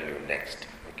going to tell you next.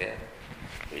 Okay?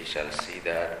 We shall see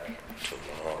that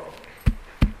tomorrow.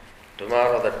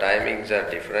 Tomorrow the timings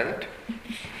are different.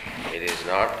 It is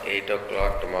not 8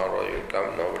 o'clock tomorrow you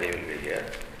come, nobody will be here.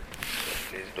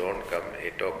 Please don't come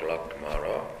 8 o'clock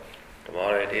tomorrow.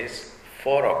 Tomorrow it is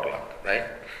 4 o'clock, right?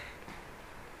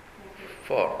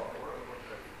 4.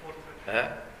 Huh?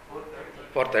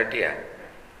 4:30, yeah?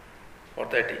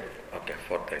 4:30? Okay,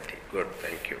 4:30. Good,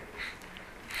 thank you.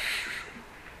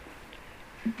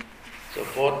 So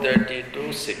 4:30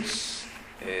 to 6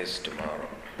 is tomorrow.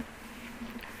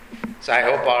 So I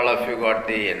hope all of you got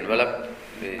the envelope,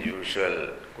 the usual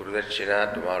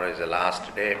Gurudakshina. Tomorrow is the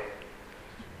last day.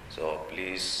 So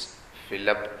please fill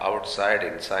up outside,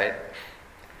 inside.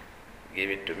 Give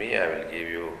it to me, I will give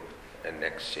you and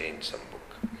exchange some book.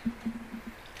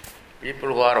 People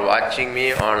who are watching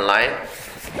me online,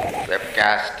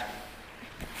 webcast,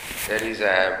 there is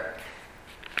a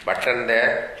button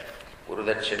there,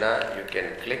 Gurudakshina. You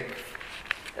can click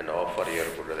and offer your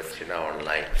Gurudakshina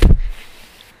online.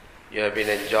 You have been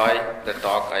enjoying the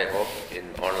talk, I hope,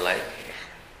 in online.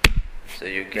 So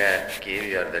you can give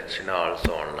your Dakshina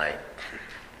also online.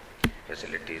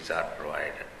 Facilities are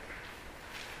provided.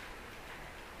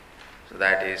 So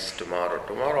that is tomorrow.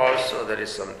 Tomorrow also there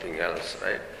is something else,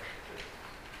 right?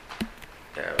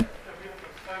 Yeah.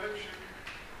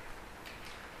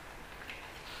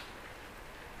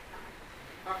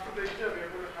 After the India, we are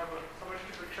going to have a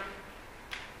Samashti section.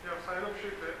 We have sign-up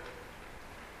sheet there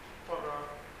for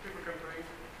people can bring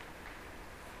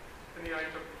any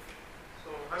item. So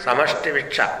Samashti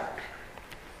Viksha.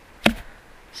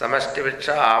 Samashti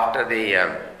Viksha, after the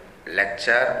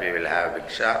lecture we will have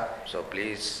Viksha. So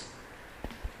please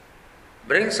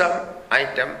bring some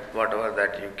item, whatever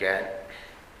that you can,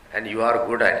 and you are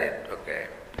good at it, okay?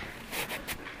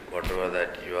 Whatever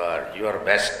that you are, your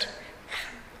best,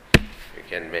 you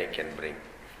can make and bring.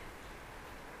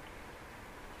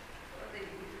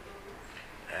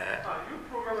 Youth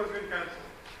program has been cancelled.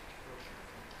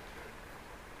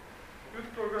 Youth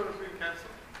program has been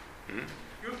cancelled.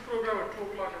 Youth program at 2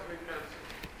 o'clock has been cancelled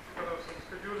because of some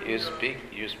scheduling.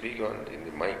 You speak in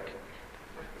the mic.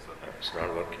 It's not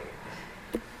working.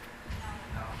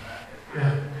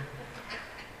 Yeah.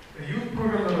 The youth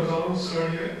program that was announced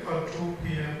earlier for 2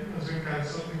 p.m. has been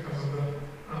cancelled because of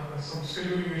the some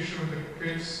scheduling issue with the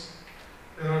kids.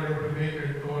 They're not able to make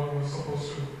it. The one who was supposed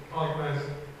to organize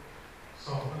it.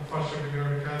 So unfortunately, we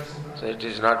have to cancel that. So it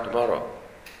is not tomorrow?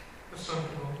 It's not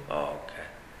tomorrow. Oh, okay.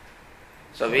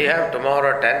 So we have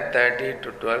tomorrow 10:30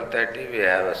 to 12:30. We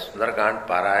have a Sundarkand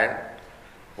Parayan.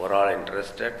 Who are all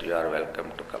interested, you are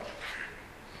welcome to come.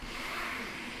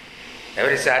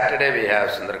 Every Saturday we have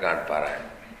Sundarkand Parayan.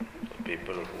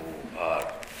 People who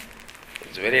are,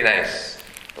 it's very nice.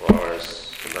 Tomorrow is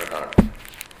Sundarkand.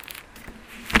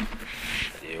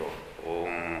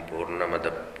 Om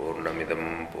Purnamada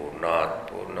Purnamidam Purnat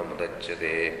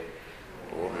Purnamudachyate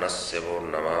Purnasya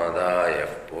Purnamadaya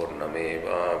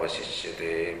Purnameva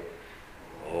Vasishyate.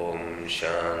 Om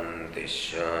Shanti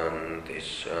Shanti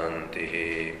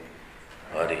Shanti.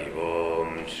 Hari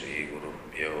Om Shri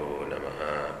Gurubhyo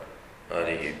Namaha.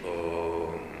 Hari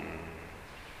Om.